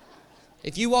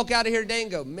 If you walk out of here today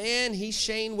and go, man, he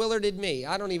Shane Willarded me.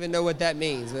 I don't even know what that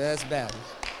means, but that's bad.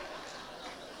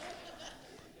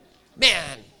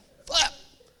 Man, flip.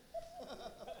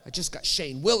 I just got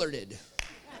Shane Willarded.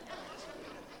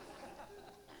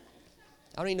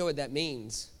 I don't even know what that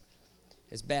means.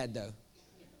 It's bad though.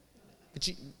 But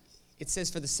it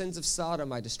says, for the sins of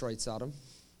Sodom, I destroyed Sodom.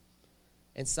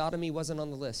 And sodomy wasn't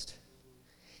on the list.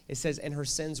 It says, and her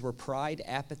sins were pride,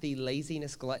 apathy,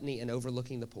 laziness, gluttony, and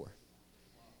overlooking the poor.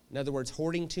 In other words,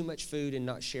 hoarding too much food and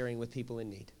not sharing with people in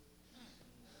need.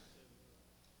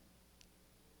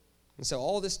 And so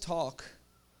all this talk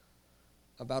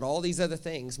about all these other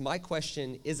things, my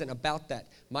question isn't about that.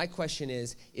 My question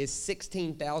is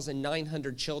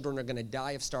 16,900 children are going to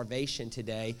die of starvation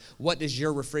today. What does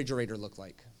your refrigerator look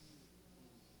like?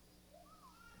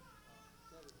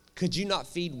 Could you not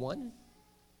feed one?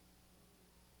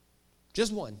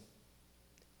 Just one.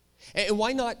 And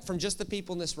why not from just the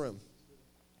people in this room?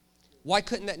 Why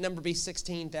couldn't that number be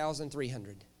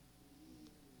 16,300?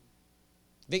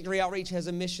 Victory Outreach has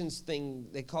a missions thing.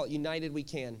 They call it United We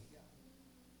Can.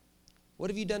 What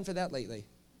have you done for that lately?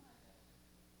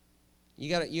 You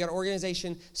got an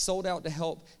organization sold out to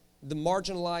help the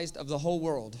marginalized of the whole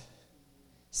world.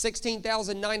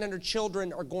 16,900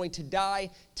 children are going to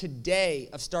die today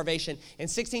of starvation, and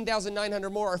 16,900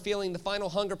 more are feeling the final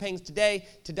hunger pangs today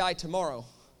to die tomorrow.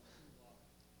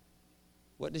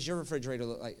 What does your refrigerator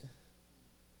look like?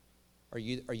 Are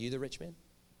you the rich man?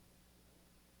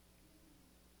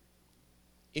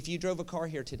 If you drove a car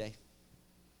here today,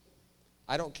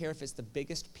 I don't care if it's the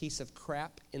biggest piece of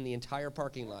crap in the entire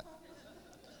parking lot.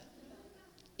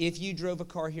 If you drove a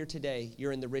car here today,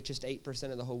 you're in the richest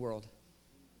 8% of the whole world.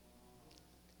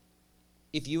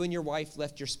 If you and your wife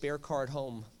left your spare car at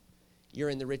home, you're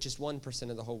in the richest 1%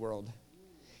 of the whole world.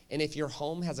 And if your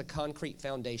home has a concrete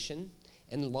foundation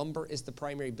and lumber is the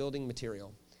primary building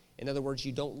material, in other words,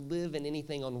 you don't live in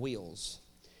anything on wheels,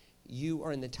 you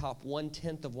are in the top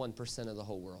 1/10 of 1% of the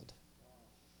whole world.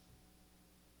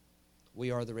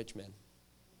 We are the rich men.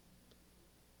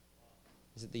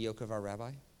 Is it the yoke of our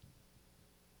rabbi?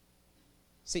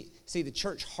 See, the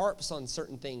church harps on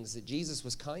certain things that Jesus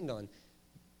was kind on,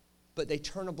 but they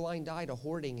turn a blind eye to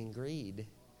hoarding and greed,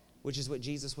 which is what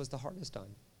Jesus was the hardest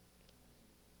on.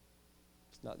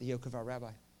 It's not the yoke of our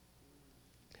rabbi.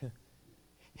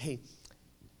 Hey,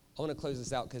 I want to close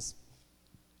this out because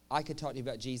I could talk to you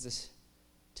about Jesus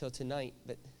till tonight,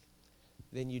 but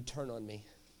then you'd turn on me.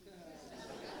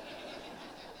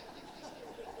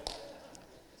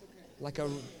 Like a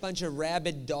bunch of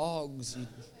rabid dogs, you'd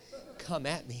come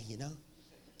at me, you know.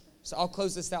 So I'll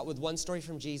close this out with one story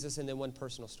from Jesus and then one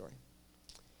personal story.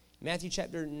 Matthew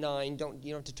chapter 9, you don't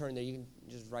have to turn there. You can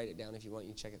just write it down if you want.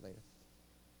 You can check it later.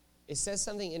 It says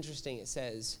something interesting. It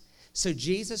says, so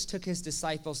Jesus took his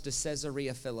disciples to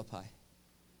Caesarea Philippi.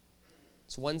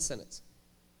 It's one sentence.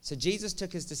 So Jesus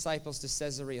took his disciples to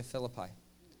Caesarea Philippi.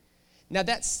 Now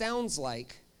that sounds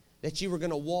like that you were going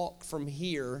to walk from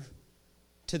here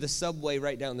to the subway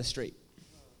right down the street.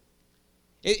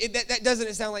 That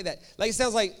doesn't sound like that. Like it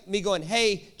sounds like me going,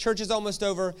 hey, church is almost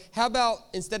over. How about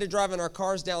instead of driving our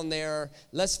cars down there,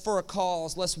 let's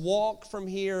walk from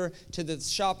here to the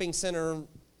shopping center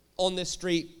on this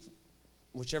street,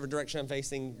 whichever direction I'm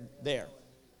facing there.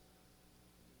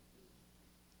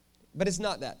 But it's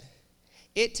not that.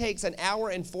 It takes an hour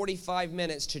and 45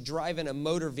 minutes to drive in a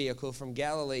motor vehicle from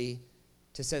Galilee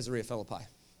to Caesarea Philippi.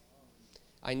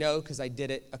 I know because I did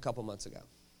it a couple months ago.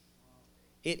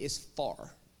 It is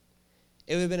far.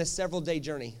 It would have been a several-day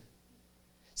journey.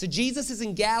 So Jesus is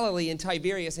in Galilee in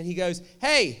Tiberias, and he goes,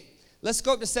 hey, let's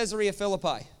go up to Caesarea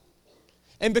Philippi.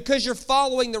 And because you're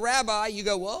following the rabbi, you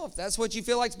go, well, if that's what you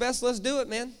feel like's best, let's do it,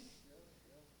 man.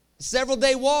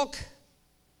 Several-day walk.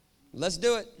 Let's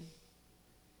do it.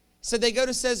 So they go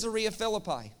to Caesarea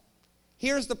Philippi.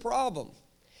 Here's the problem.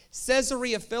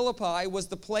 Caesarea Philippi was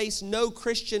the place no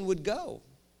Christian would go.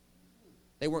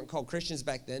 They weren't called Christians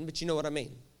back then, but you know what I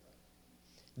mean.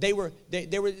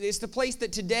 It's the place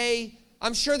that today,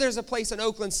 I'm sure there's a place in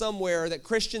Oakland somewhere that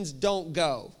Christians don't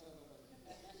go.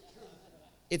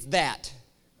 It's that.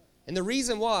 And the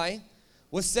reason why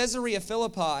was Caesarea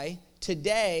Philippi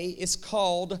today is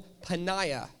called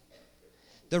Panaia.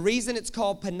 The reason it's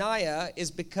called Panaia is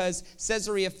because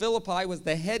Caesarea Philippi was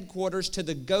the headquarters to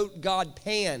the goat god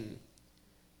Pan.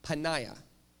 Panaia.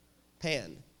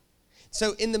 Pan.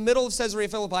 So in the middle of Caesarea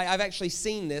Philippi, I've actually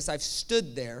seen this. I've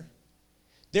stood there.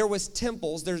 There was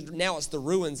temples. Now it's the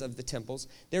ruins of the temples.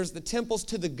 There's the temples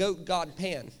to the goat god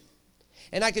Pan.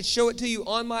 And I could show it to you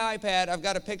on my iPad. I've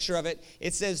got a picture of it.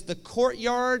 It says the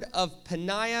courtyard of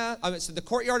Panaia. So the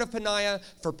courtyard of Panaia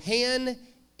for Pan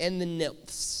and the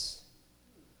nymphs.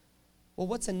 Well,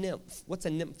 what's a nymph? What's a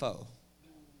nympho?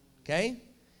 Okay?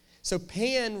 So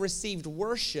Pan received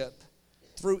worship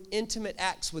through intimate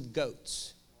acts with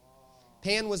goats.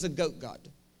 Pan was a goat god.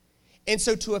 And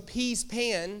so to appease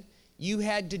Pan, you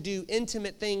had to do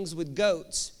intimate things with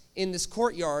goats in this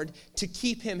courtyard to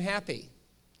keep him happy.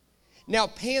 Now,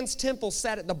 Pan's temple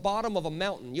sat at the bottom of a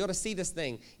mountain. You ought to see this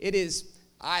thing. It is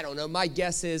I don't know, my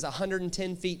guess is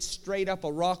 110 feet straight up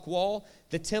a rock wall.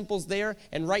 The temple's there,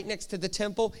 and right next to the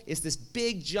temple is this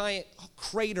big, giant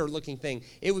crater-looking thing.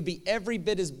 It would be every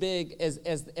bit as big as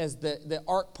the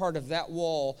arc part of that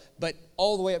wall, but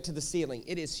all the way up to the ceiling.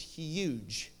 It is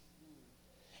huge.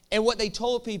 And what they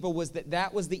told people was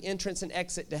that was the entrance and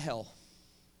exit to hell.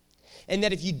 And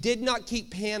that if you did not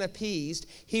keep Pan appeased,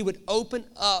 he would open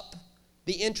up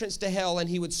the entrance to hell and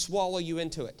he would swallow you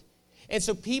into it. And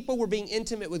so people were being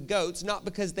intimate with goats, not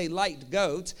because they liked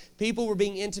goats. People were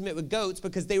being intimate with goats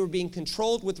because they were being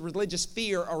controlled with religious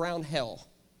fear around hell.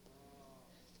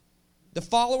 The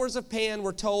followers of Pan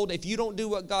were told, if you don't do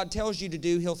what God tells you to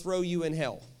do, he'll throw you in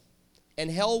hell.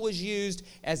 And hell was used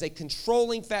as a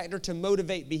controlling factor to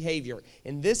motivate behavior.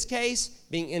 In this case,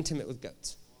 being intimate with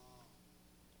goats.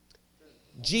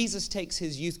 Jesus takes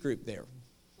his youth group there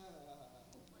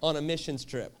on a missions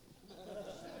trip.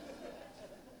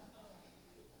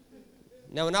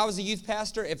 Now, when I was a youth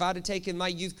pastor, if I'd have taken my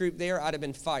youth group there, I'd have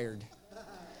been fired.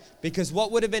 Because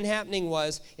what would have been happening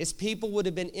is people would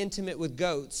have been intimate with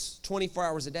goats 24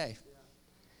 hours a day.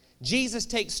 Jesus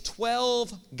takes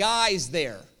 12 guys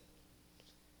there.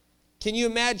 Can you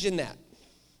imagine that?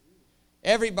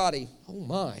 Everybody, oh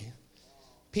my.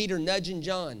 Peter nudging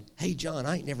John. Hey, John,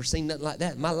 I ain't never seen nothing like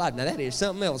that in my life. Now, that is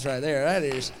something else right there.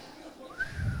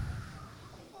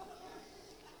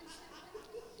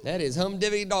 That is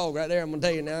humdiddly dog right there. I'm going to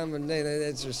tell you now.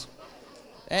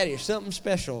 That is something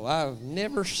special. I've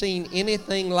never seen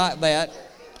anything like that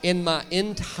in my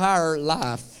entire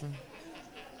life.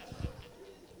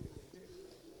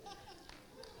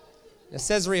 Now,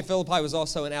 Caesarea Philippi was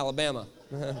also in Alabama.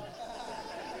 I'm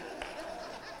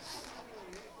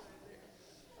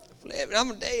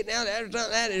going to tell you now,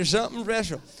 that is something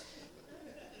special.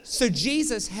 So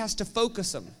Jesus has to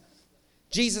focus them.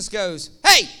 Jesus goes,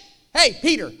 Hey,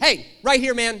 Peter, hey, right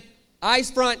here, man.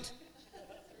 Eyes front.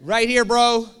 Right here,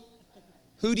 bro.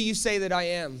 Who do you say that I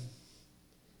am?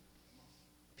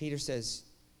 Peter says,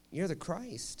 you're the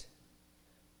Christ,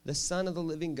 the Son of the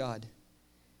living God.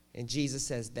 And Jesus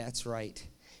says, that's right.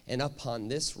 And upon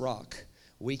this rock,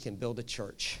 we can build a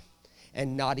church.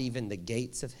 And not even the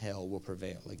gates of hell will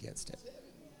prevail against it.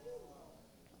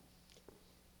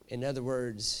 In other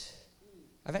words,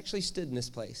 I've actually stood in this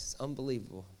place. It's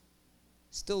unbelievable.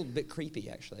 Still a bit creepy,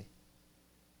 actually.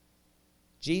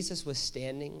 Jesus was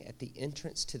standing at the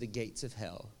entrance to the gates of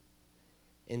hell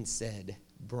and said,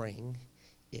 bring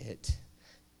it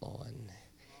on.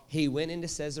 He went into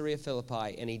Caesarea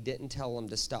Philippi and he didn't tell them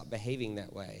to stop behaving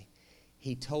that way.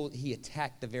 He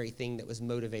attacked the very thing that was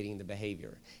motivating the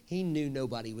behavior. He knew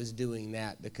nobody was doing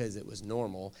that because it was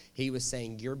normal. He was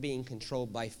saying, you're being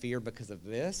controlled by fear because of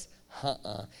this?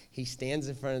 He stands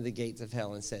in front of the gates of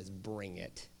hell and says, bring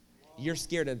it. You're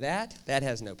scared of that? That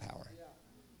has no power.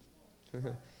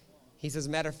 He says,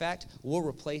 matter of fact, we'll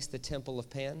replace the temple of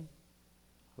Pan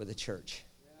with a church.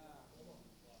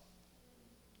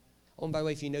 Oh, and by the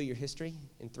way, if you know your history,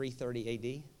 in 330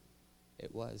 A.D.,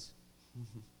 it was.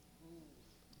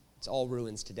 It's all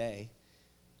ruins today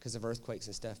because of earthquakes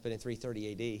and stuff. But in 330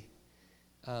 A.D.,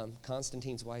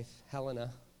 Constantine's wife, Helena,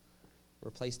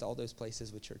 replaced all those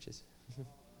places with churches.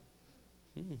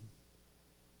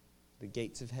 The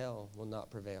gates of hell will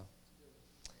not prevail.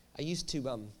 I used to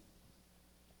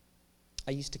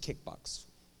kickbox.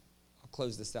 I'll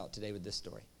close this out today with this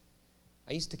story.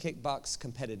 I used to kickbox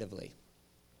competitively.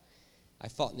 I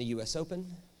fought in the U.S. Open.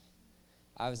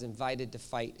 I was invited to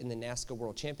fight in the NASCAR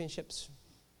World Championships.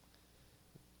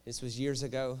 This was years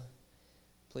ago.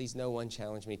 Please, no one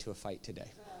challenge me to a fight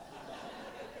today.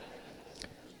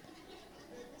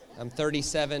 I'm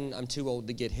 37. I'm too old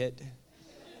to get hit.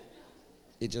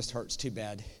 It just hurts too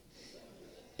bad.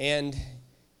 And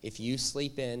if you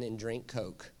sleep in and drink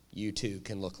Coke, you too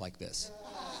can look like this.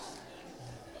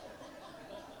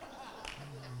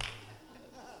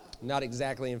 Not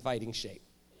exactly in fighting shape.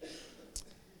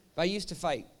 But I used to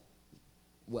fight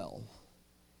well.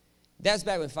 That's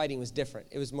back when fighting was different.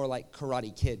 It was more like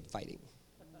Karate Kid fighting.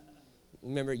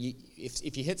 Remember,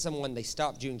 if you hit someone, they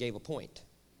stopped you and gave a point.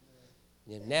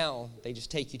 And now, they just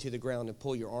take you to the ground and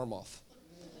pull your arm off.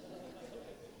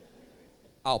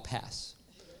 I'll pass.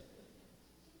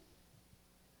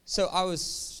 So I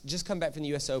was just come back from the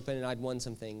U.S. Open, and I'd won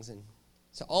some things. And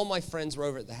so all my friends were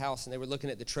over at the house, and they were looking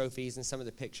at the trophies and some of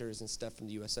the pictures and stuff from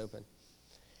the U.S. Open.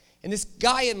 And this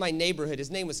guy in my neighborhood,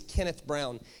 his name was Kenneth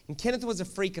Brown. And Kenneth was a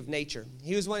freak of nature.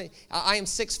 He was I am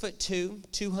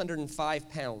 6'2", 205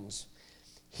 pounds.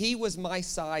 He was my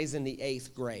size in the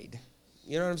 8th grade.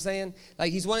 You know what I'm saying?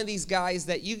 Like, he's one of these guys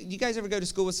that, you guys ever go to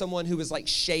school with someone who was like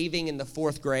shaving in the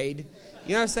 4th grade?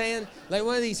 You know what I'm saying? Like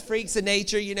one of these freaks of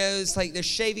nature, it's like they're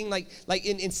shaving like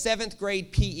in 7th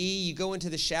grade PE, you go into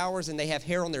the showers and they have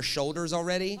hair on their shoulders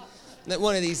already. Like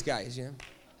one of these guys,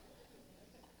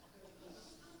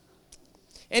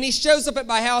 And he shows up at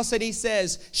my house and he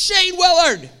says, "Shane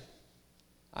Willard,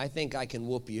 I think I can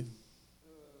whoop you."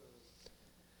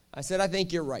 I said, "I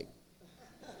think you're right."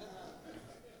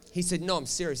 He said, "No, I'm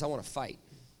serious. I want to fight."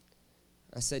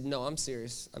 I said, "No, I'm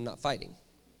serious. I'm not fighting."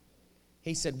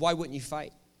 He said, "Why wouldn't you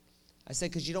fight?" I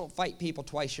said, "Because you don't fight people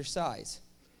twice your size.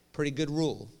 Pretty good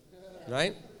rule,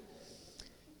 right?"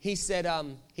 He said,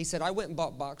 "I went and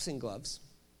bought boxing gloves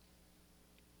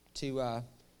to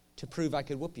prove I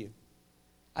could whoop you."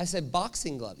 I said,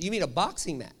 "Boxing gloves? You mean a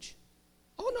boxing match?"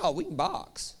 "Oh, no, we can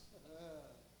box."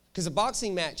 Because a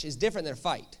boxing match is different than a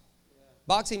fight.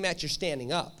 Boxing match, you're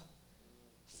standing up.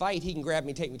 Fight, he can grab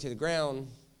me, take me to the ground,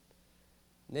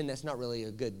 and then that's not really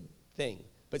a good thing.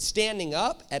 But standing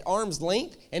up at arm's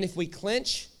length, and if we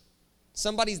clinch,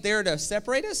 somebody's there to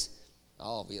separate us,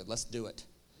 oh, yeah, let's do it.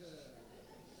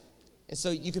 And so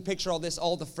you could picture all this.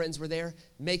 All the friends were there,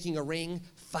 making a ring.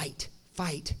 Fight,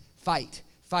 fight, fight,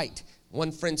 fight.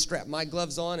 One friend strapped my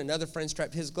gloves on, another friend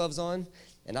strapped his gloves on,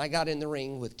 and I got in the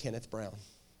ring with Kenneth Brown.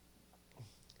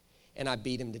 And I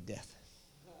beat him to death.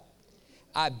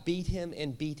 I beat him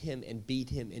and beat him and beat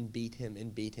him and beat him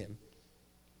and beat him.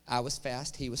 I was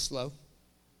fast, he was slow.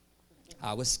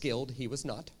 I was skilled, he was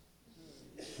not.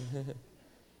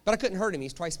 But I couldn't hurt him,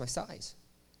 he's twice my size.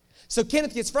 So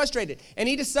Kenneth gets frustrated, and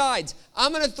he decides,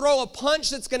 I'm going to throw a punch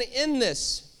that's going to end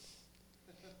this.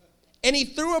 And he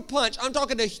threw a punch. I'm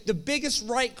talking the biggest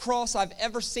right cross I've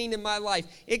ever seen in my life.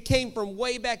 It came from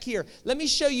way back here. Let me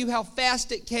show you how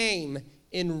fast it came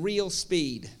in real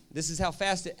speed. This is how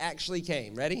fast it actually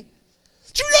came. Ready?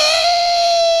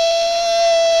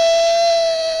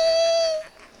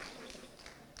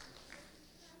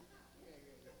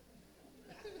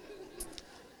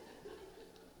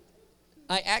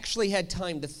 I actually had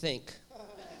time to think.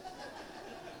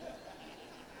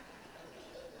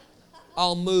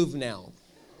 I'll move now.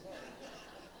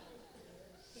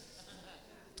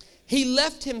 He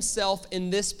left himself in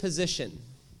this position.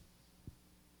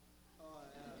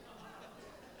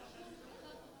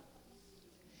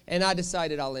 And I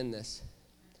decided I'll end this.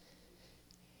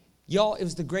 Y'all, it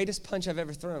was the greatest punch I've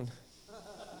ever thrown.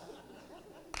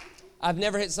 I've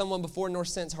never hit someone before nor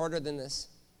since harder than this.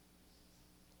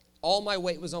 All my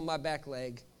weight was on my back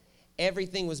leg.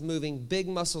 Everything was moving, big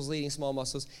muscles leading small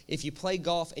muscles. If you play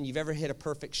golf and you've ever hit a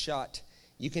perfect shot,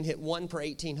 you can hit 1 per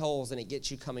 18 holes and it gets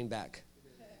you coming back.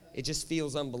 It just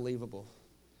feels unbelievable.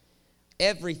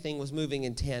 Everything was moving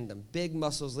in tandem. Big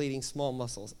muscles leading small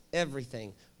muscles.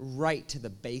 Everything right to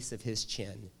the base of his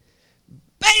chin.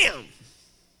 Bam!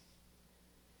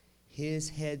 His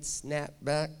head snapped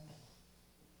back.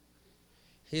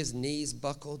 His knees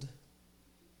buckled.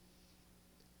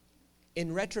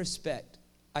 In retrospect,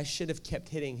 I should have kept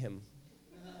hitting him.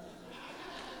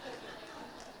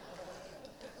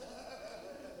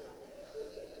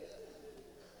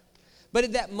 But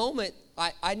at that moment,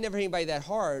 I'd never hit anybody that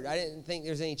hard. I didn't think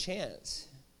there was any chance.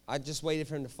 I just waited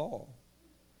for him to fall.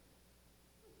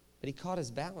 But he caught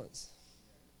his balance.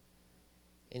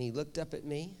 And he looked up at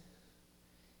me,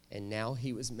 and now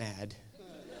he was mad.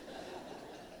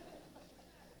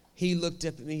 He looked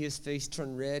up at me, his face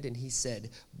turned red, and he said,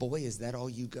 "Boy, is that all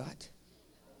you got?"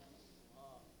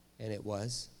 And it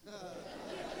was.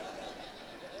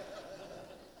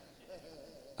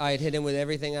 I had hit him with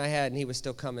everything I had, and he was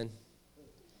still coming.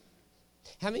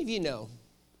 How many of you know,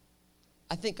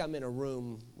 I think I'm in a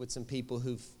room with some people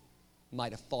who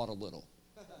might have fought a little.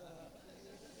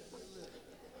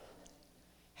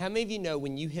 How many of you know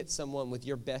when you hit someone with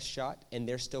your best shot and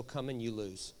they're still coming, you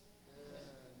lose?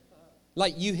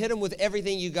 Like you hit them with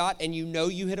everything you got, and you know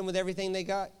you hit them with everything you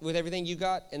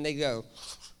got, and they go.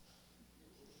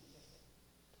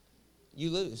 You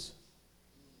lose.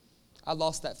 I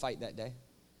lost that fight that day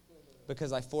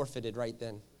because I forfeited right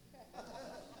then.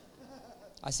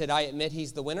 I said, I admit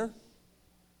he's the winner.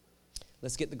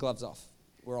 Let's get the gloves off.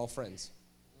 We're all friends.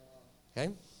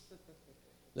 Okay?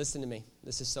 Listen to me.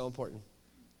 This is so important.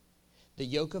 The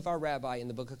yoke of our rabbi in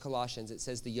the book of Colossians, it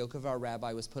says the yoke of our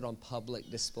rabbi was put on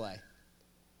public display.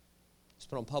 It's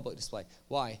put on public display.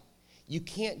 Why? You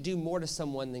can't do more to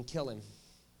someone than kill him.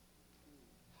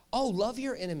 Oh, love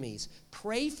your enemies.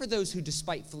 Pray for those who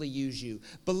despitefully use you.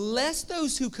 Bless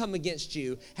those who come against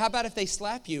you. How about if they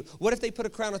slap you? What if they put a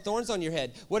crown of thorns on your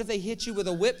head? What if they hit you with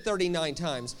a whip 39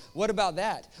 times? What about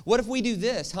that? What if we do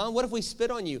this, huh? What if we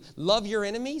spit on you? Love your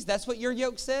enemies? That's what your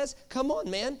yoke says? Come on,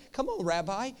 man. Come on,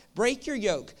 Rabbi. Break your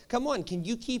yoke. Come on. Can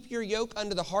you keep your yoke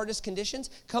under the hardest conditions?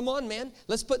 Come on, man.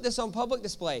 Let's put this on public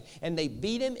display. And they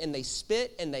beat him, and they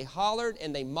spit, and they hollered,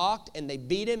 and they mocked, and they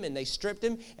beat him, and they stripped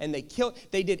him, and they killed.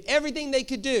 They did everything they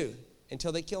could do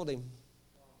until they killed him.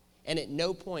 And at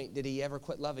no point did he ever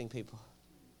quit loving people.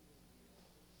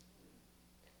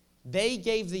 They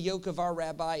gave the yoke of our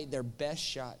rabbi their best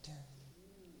shot.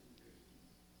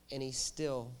 And he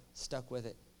still stuck with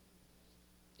it.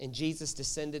 And Jesus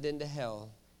descended into hell,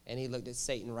 and he looked at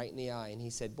Satan right in the eye, and he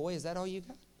said, boy, is that all you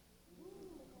got?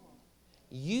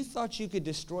 You thought you could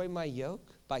destroy my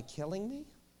yoke by killing me?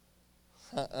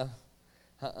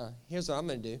 Here's what I'm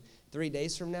going to do. 3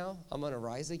 days from now, I'm going to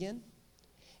rise again,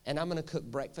 and I'm going to cook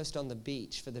breakfast on the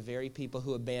beach for the very people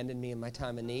who abandoned me in my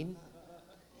time of need,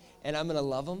 and I'm going to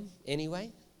love them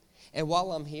anyway. And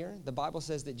while I'm here, the Bible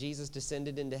says that Jesus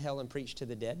descended into hell and preached to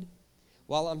the dead.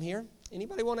 While I'm here,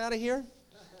 anybody want out of here?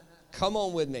 Come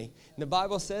on with me. And the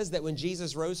Bible says that when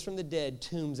Jesus rose from the dead,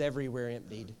 tombs everywhere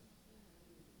emptied.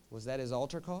 Was that his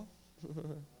altar call?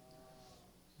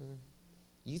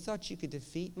 You thought you could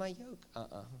defeat my yoke?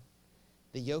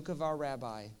 The yoke of our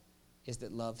rabbi is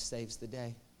that love saves the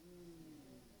day.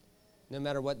 No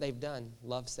matter what they've done,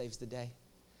 love saves the day.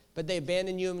 But they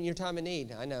abandoned you in your time of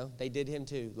need. I know, they did him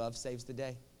too. Love saves the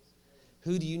day.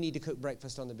 Who do you need to cook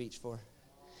breakfast on the beach for?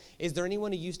 Is there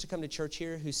anyone who used to come to church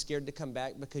here who's scared to come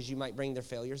back because you might bring their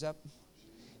failures up?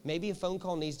 Maybe a phone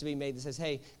call needs to be made that says,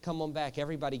 hey, come on back.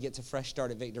 Everybody gets a fresh start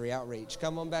at Victory Outreach.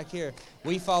 Come on back here.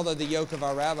 We follow the yoke of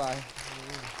our rabbi.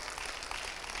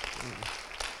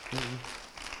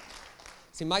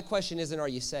 See, my question isn't, are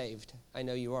you saved? I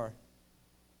know you are.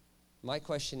 My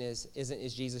question is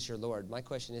Jesus your Lord? My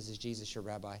question is Jesus your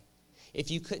rabbi? If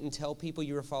you couldn't tell people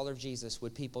you were a follower of Jesus,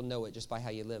 would people know it just by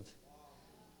how you live?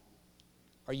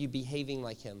 Are you behaving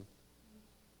like him?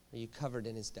 Are you covered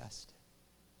in his dust?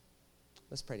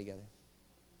 Let's pray together.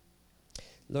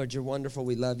 Lord, you're wonderful.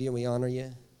 We love you and we honor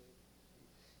you.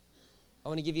 I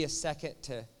want to give you a second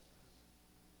to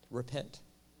repent.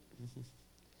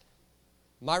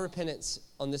 My repentance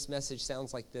on this message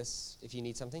sounds like this, if you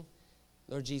need something.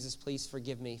 Lord Jesus, please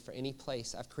forgive me for any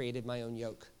place I've created my own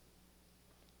yoke.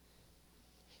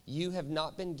 You have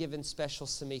not been given special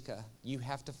samika. You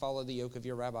have to follow the yoke of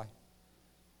your rabbi.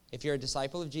 If you're a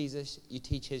disciple of Jesus, you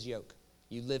teach his yoke.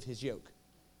 You live his yoke.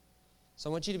 So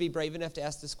I want you to be brave enough to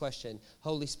ask this question.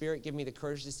 Holy Spirit, give me the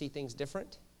courage to see things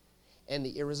different and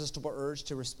the irresistible urge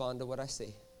to respond to what I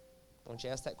see. I want you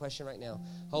to ask that question right now.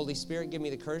 Holy Spirit, give me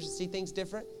the courage to see things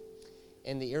different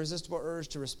and the irresistible urge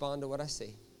to respond to what I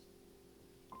see.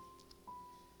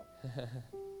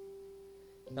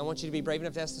 And I want you to be brave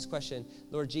enough to ask this question.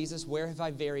 Lord Jesus, where have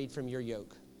I varied from your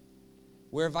yoke?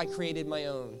 Where have I created my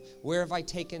own? Where have I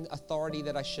taken authority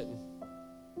that I shouldn't?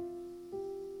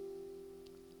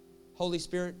 Holy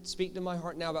Spirit, speak to my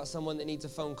heart now about someone that needs a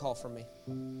phone call from me.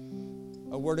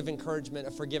 A word of encouragement,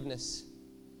 a forgiveness,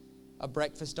 a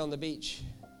breakfast on the beach.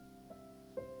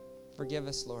 Forgive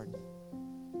us, Lord.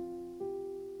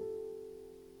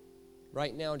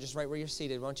 Right now, just right where you're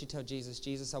seated, why don't you tell Jesus,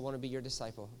 Jesus, I want to be your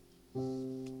disciple.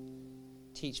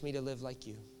 Teach me to live like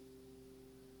you.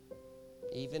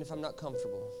 Even if I'm not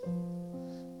comfortable,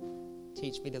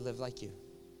 teach me to live like you.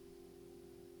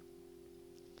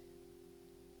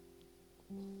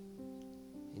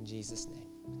 In Jesus' name.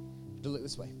 Do it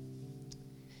this way.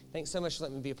 Thanks so much for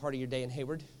letting me be a part of your day in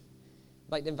Hayward.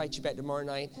 I'd like to invite you back tomorrow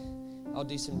night. I'll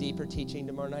do some deeper teaching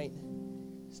tomorrow night.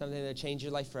 Something that'll change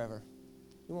your life forever.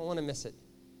 You won't want to miss it.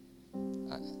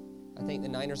 I think the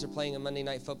Niners are playing on Monday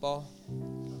Night Football.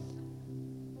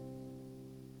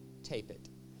 Tape it.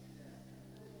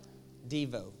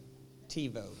 Devo,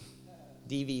 TiVo,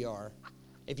 DVR.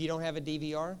 If you don't have a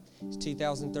DVR, it's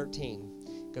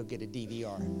 2013. Go get a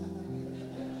DVR.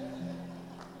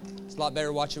 It's a lot better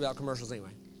to watch it without commercials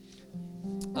anyway.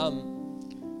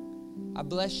 I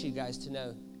bless you guys to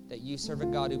know that you serve a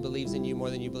God who believes in you more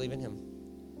than you believe in him.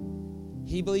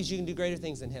 He believes you can do greater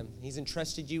things than him. He's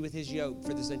entrusted you with his yoke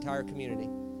for this entire community.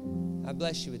 I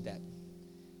bless you with that.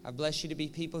 I bless you to be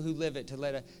people who live it, to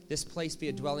let this place be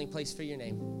a dwelling place for your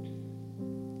name.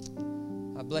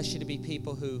 I bless you to be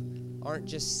people who aren't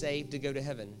just saved to go to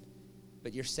heaven,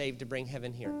 but you're saved to bring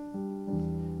heaven here.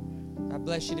 I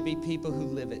bless you to be people who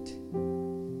live it.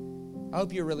 I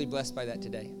hope you're really blessed by that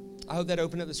today. I hope that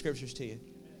opened up the scriptures to you.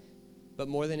 But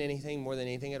more than anything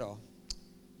at all,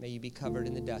 may you be covered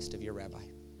in the dust of your rabbi.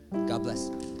 God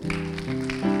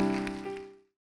bless.